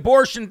Amendment, the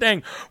abortion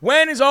thing?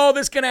 When is all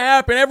this going to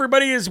happen?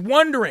 Everybody is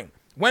wondering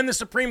when the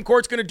Supreme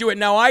Court's going to do it.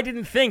 Now, I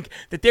didn't think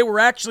that they were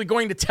actually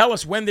going to tell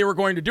us when they were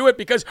going to do it,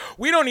 because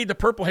we don't need the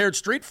purple-haired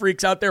street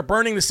freaks out there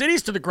burning the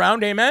cities to the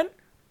ground, amen?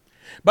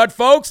 But,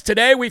 folks,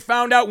 today we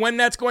found out when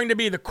that's going to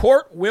be. The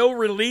court will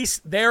release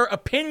their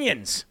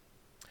opinions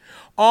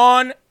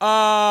on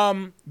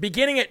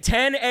beginning at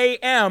 10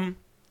 a.m.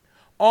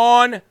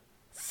 on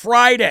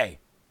Friday.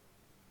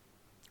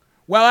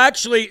 Well,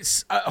 actually,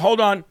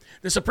 hold on.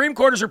 The Supreme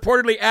Court has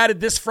reportedly added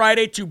this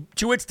Friday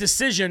to its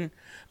decision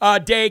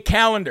day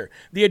calendar.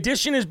 The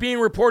addition is being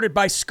reported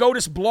by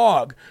SCOTUS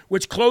blog,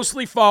 which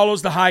closely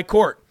follows the High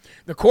Court.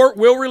 The court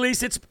will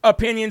release its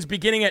opinions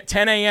beginning at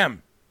 10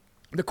 a.m.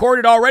 The court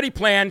had already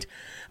planned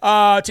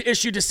to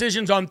issue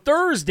decisions on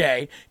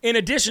Thursday, in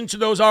addition to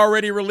those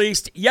already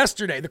released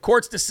yesterday. The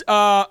court's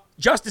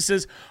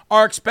justices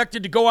are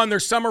expected to go on their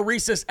summer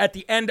recess at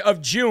the end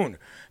of June.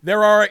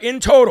 There are,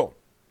 in total,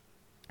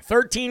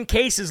 13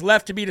 cases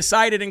left to be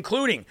decided,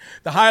 including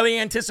the highly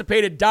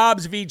anticipated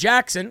Dobbs v.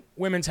 Jackson,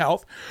 women's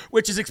health,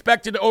 which is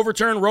expected to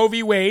overturn Roe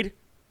v. Wade,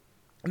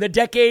 the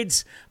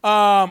decade's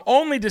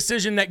only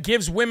decision that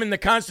gives women the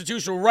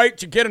constitutional right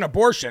to get an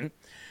abortion,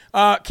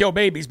 kill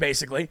babies,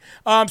 basically.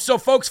 So,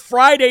 folks,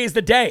 Friday is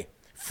the day.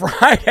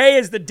 Friday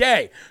is the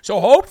day. So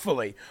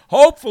hopefully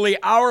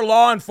our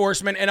law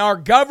enforcement and our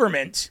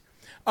government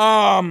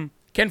can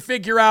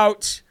figure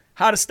out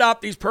how to stop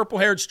these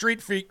purple-haired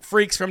street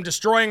freaks from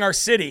destroying our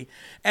city,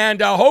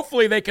 and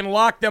hopefully they can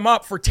lock them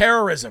up for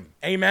terrorism.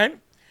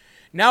 Amen?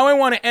 Now I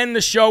want to end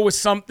the show with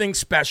something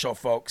special,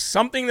 folks,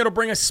 something that'll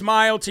bring a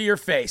smile to your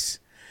face.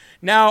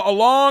 Now, a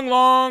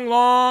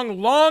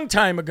long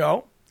time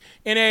ago,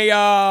 in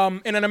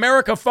an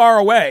America far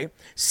away,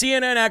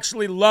 CNN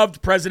actually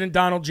loved President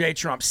Donald J.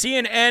 Trump.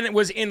 CNN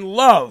was in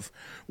love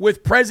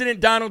with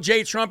President Donald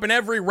J. Trump, and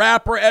every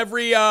rapper,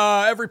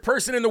 every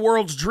person in the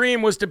world's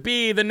dream was to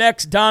be the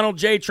next Donald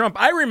J. Trump.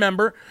 I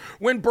remember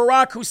when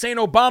Barack Hussein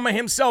Obama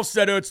himself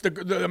said it's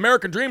the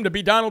American dream to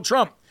be Donald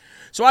Trump.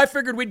 So I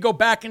figured we'd go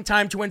back in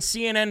time to when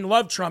CNN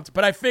loved Trump,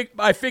 but I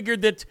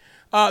figured that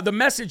the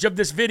message of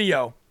this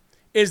video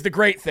is the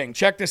great thing.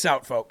 Check this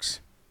out,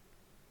 folks.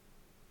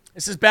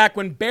 This is back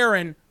when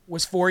Barron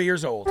was 4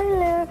 years old.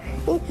 I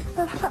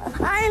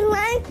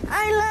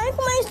like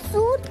my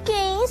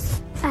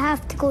suitcase. I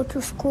have to go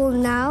to school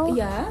now.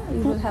 Yeah,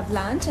 you will have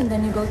lunch and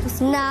then you go to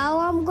school. Now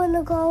I'm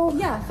gonna go.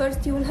 Yeah,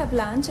 first you will have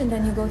lunch and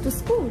then you go to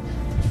school.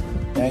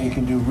 Now you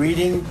can do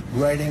reading,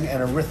 writing,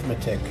 and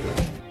arithmetic.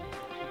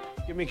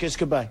 Give me a kiss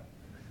goodbye.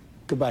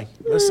 Goodbye.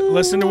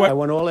 Listen to what... I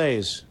want all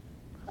A's.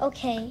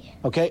 Okay.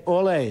 Okay,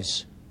 all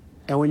A's.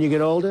 And when you get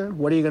older,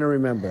 what are you going to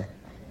remember?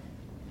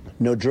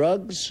 No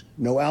drugs,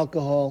 no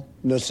alcohol,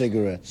 no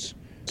cigarettes.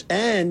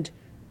 And,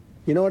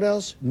 you know what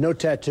else? No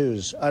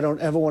tattoos. I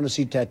don't ever want to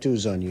see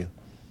tattoos on you.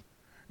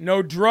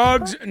 No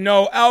drugs,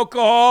 no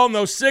alcohol,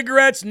 no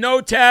cigarettes,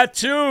 no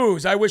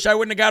tattoos. I wish I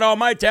wouldn't have got all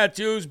my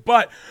tattoos,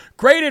 but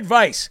great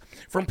advice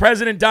from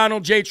President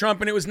Donald J.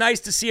 Trump, and it was nice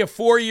to see a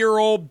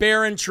 4-year-old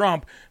Barron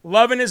Trump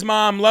loving his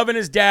mom, loving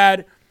his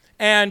dad,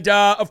 and,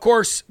 of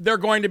course, they're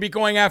going to be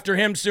going after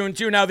him soon,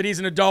 too, now that he's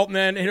an adult, and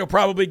then he'll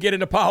probably get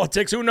into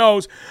politics. Who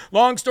knows?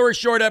 Long story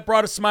short, that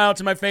brought a smile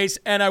to my face,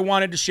 and I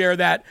wanted to share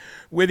that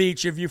with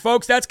each of you.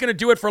 Folks, that's going to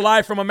do it for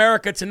Live from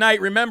America tonight.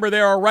 Remember,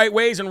 there are right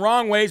ways and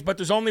wrong ways, but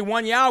there's only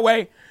one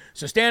Yahweh.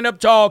 So stand up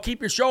tall,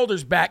 keep your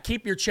shoulders back,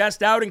 keep your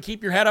chest out, and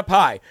keep your head up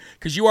high,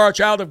 because you are a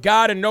child of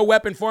God, and no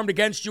weapon formed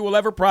against you will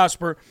ever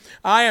prosper.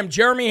 I am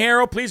Jeremy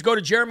Harrell. Please go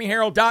to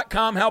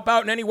jeremyharrell.com, help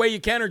out in any way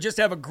you can, or just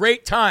have a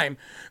great time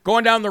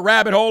going down the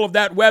rabbit hole of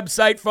that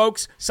website,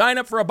 folks. Sign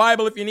up for a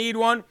Bible if you need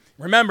one.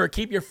 Remember,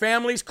 keep your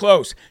families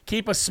close,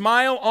 keep a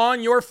smile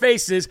on your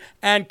faces,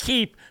 and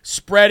keep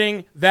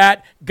spreading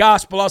that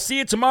gospel. I'll see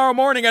you tomorrow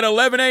morning at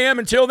 11 a.m.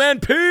 Until then,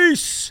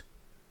 peace.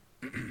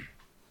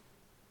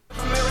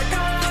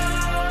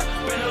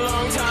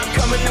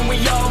 And we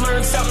all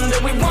learn something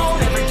that we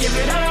won't ever give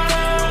it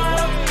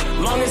up.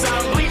 Long as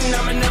I'm bleeding,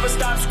 I'ma never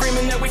stop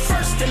screaming that we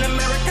first in America.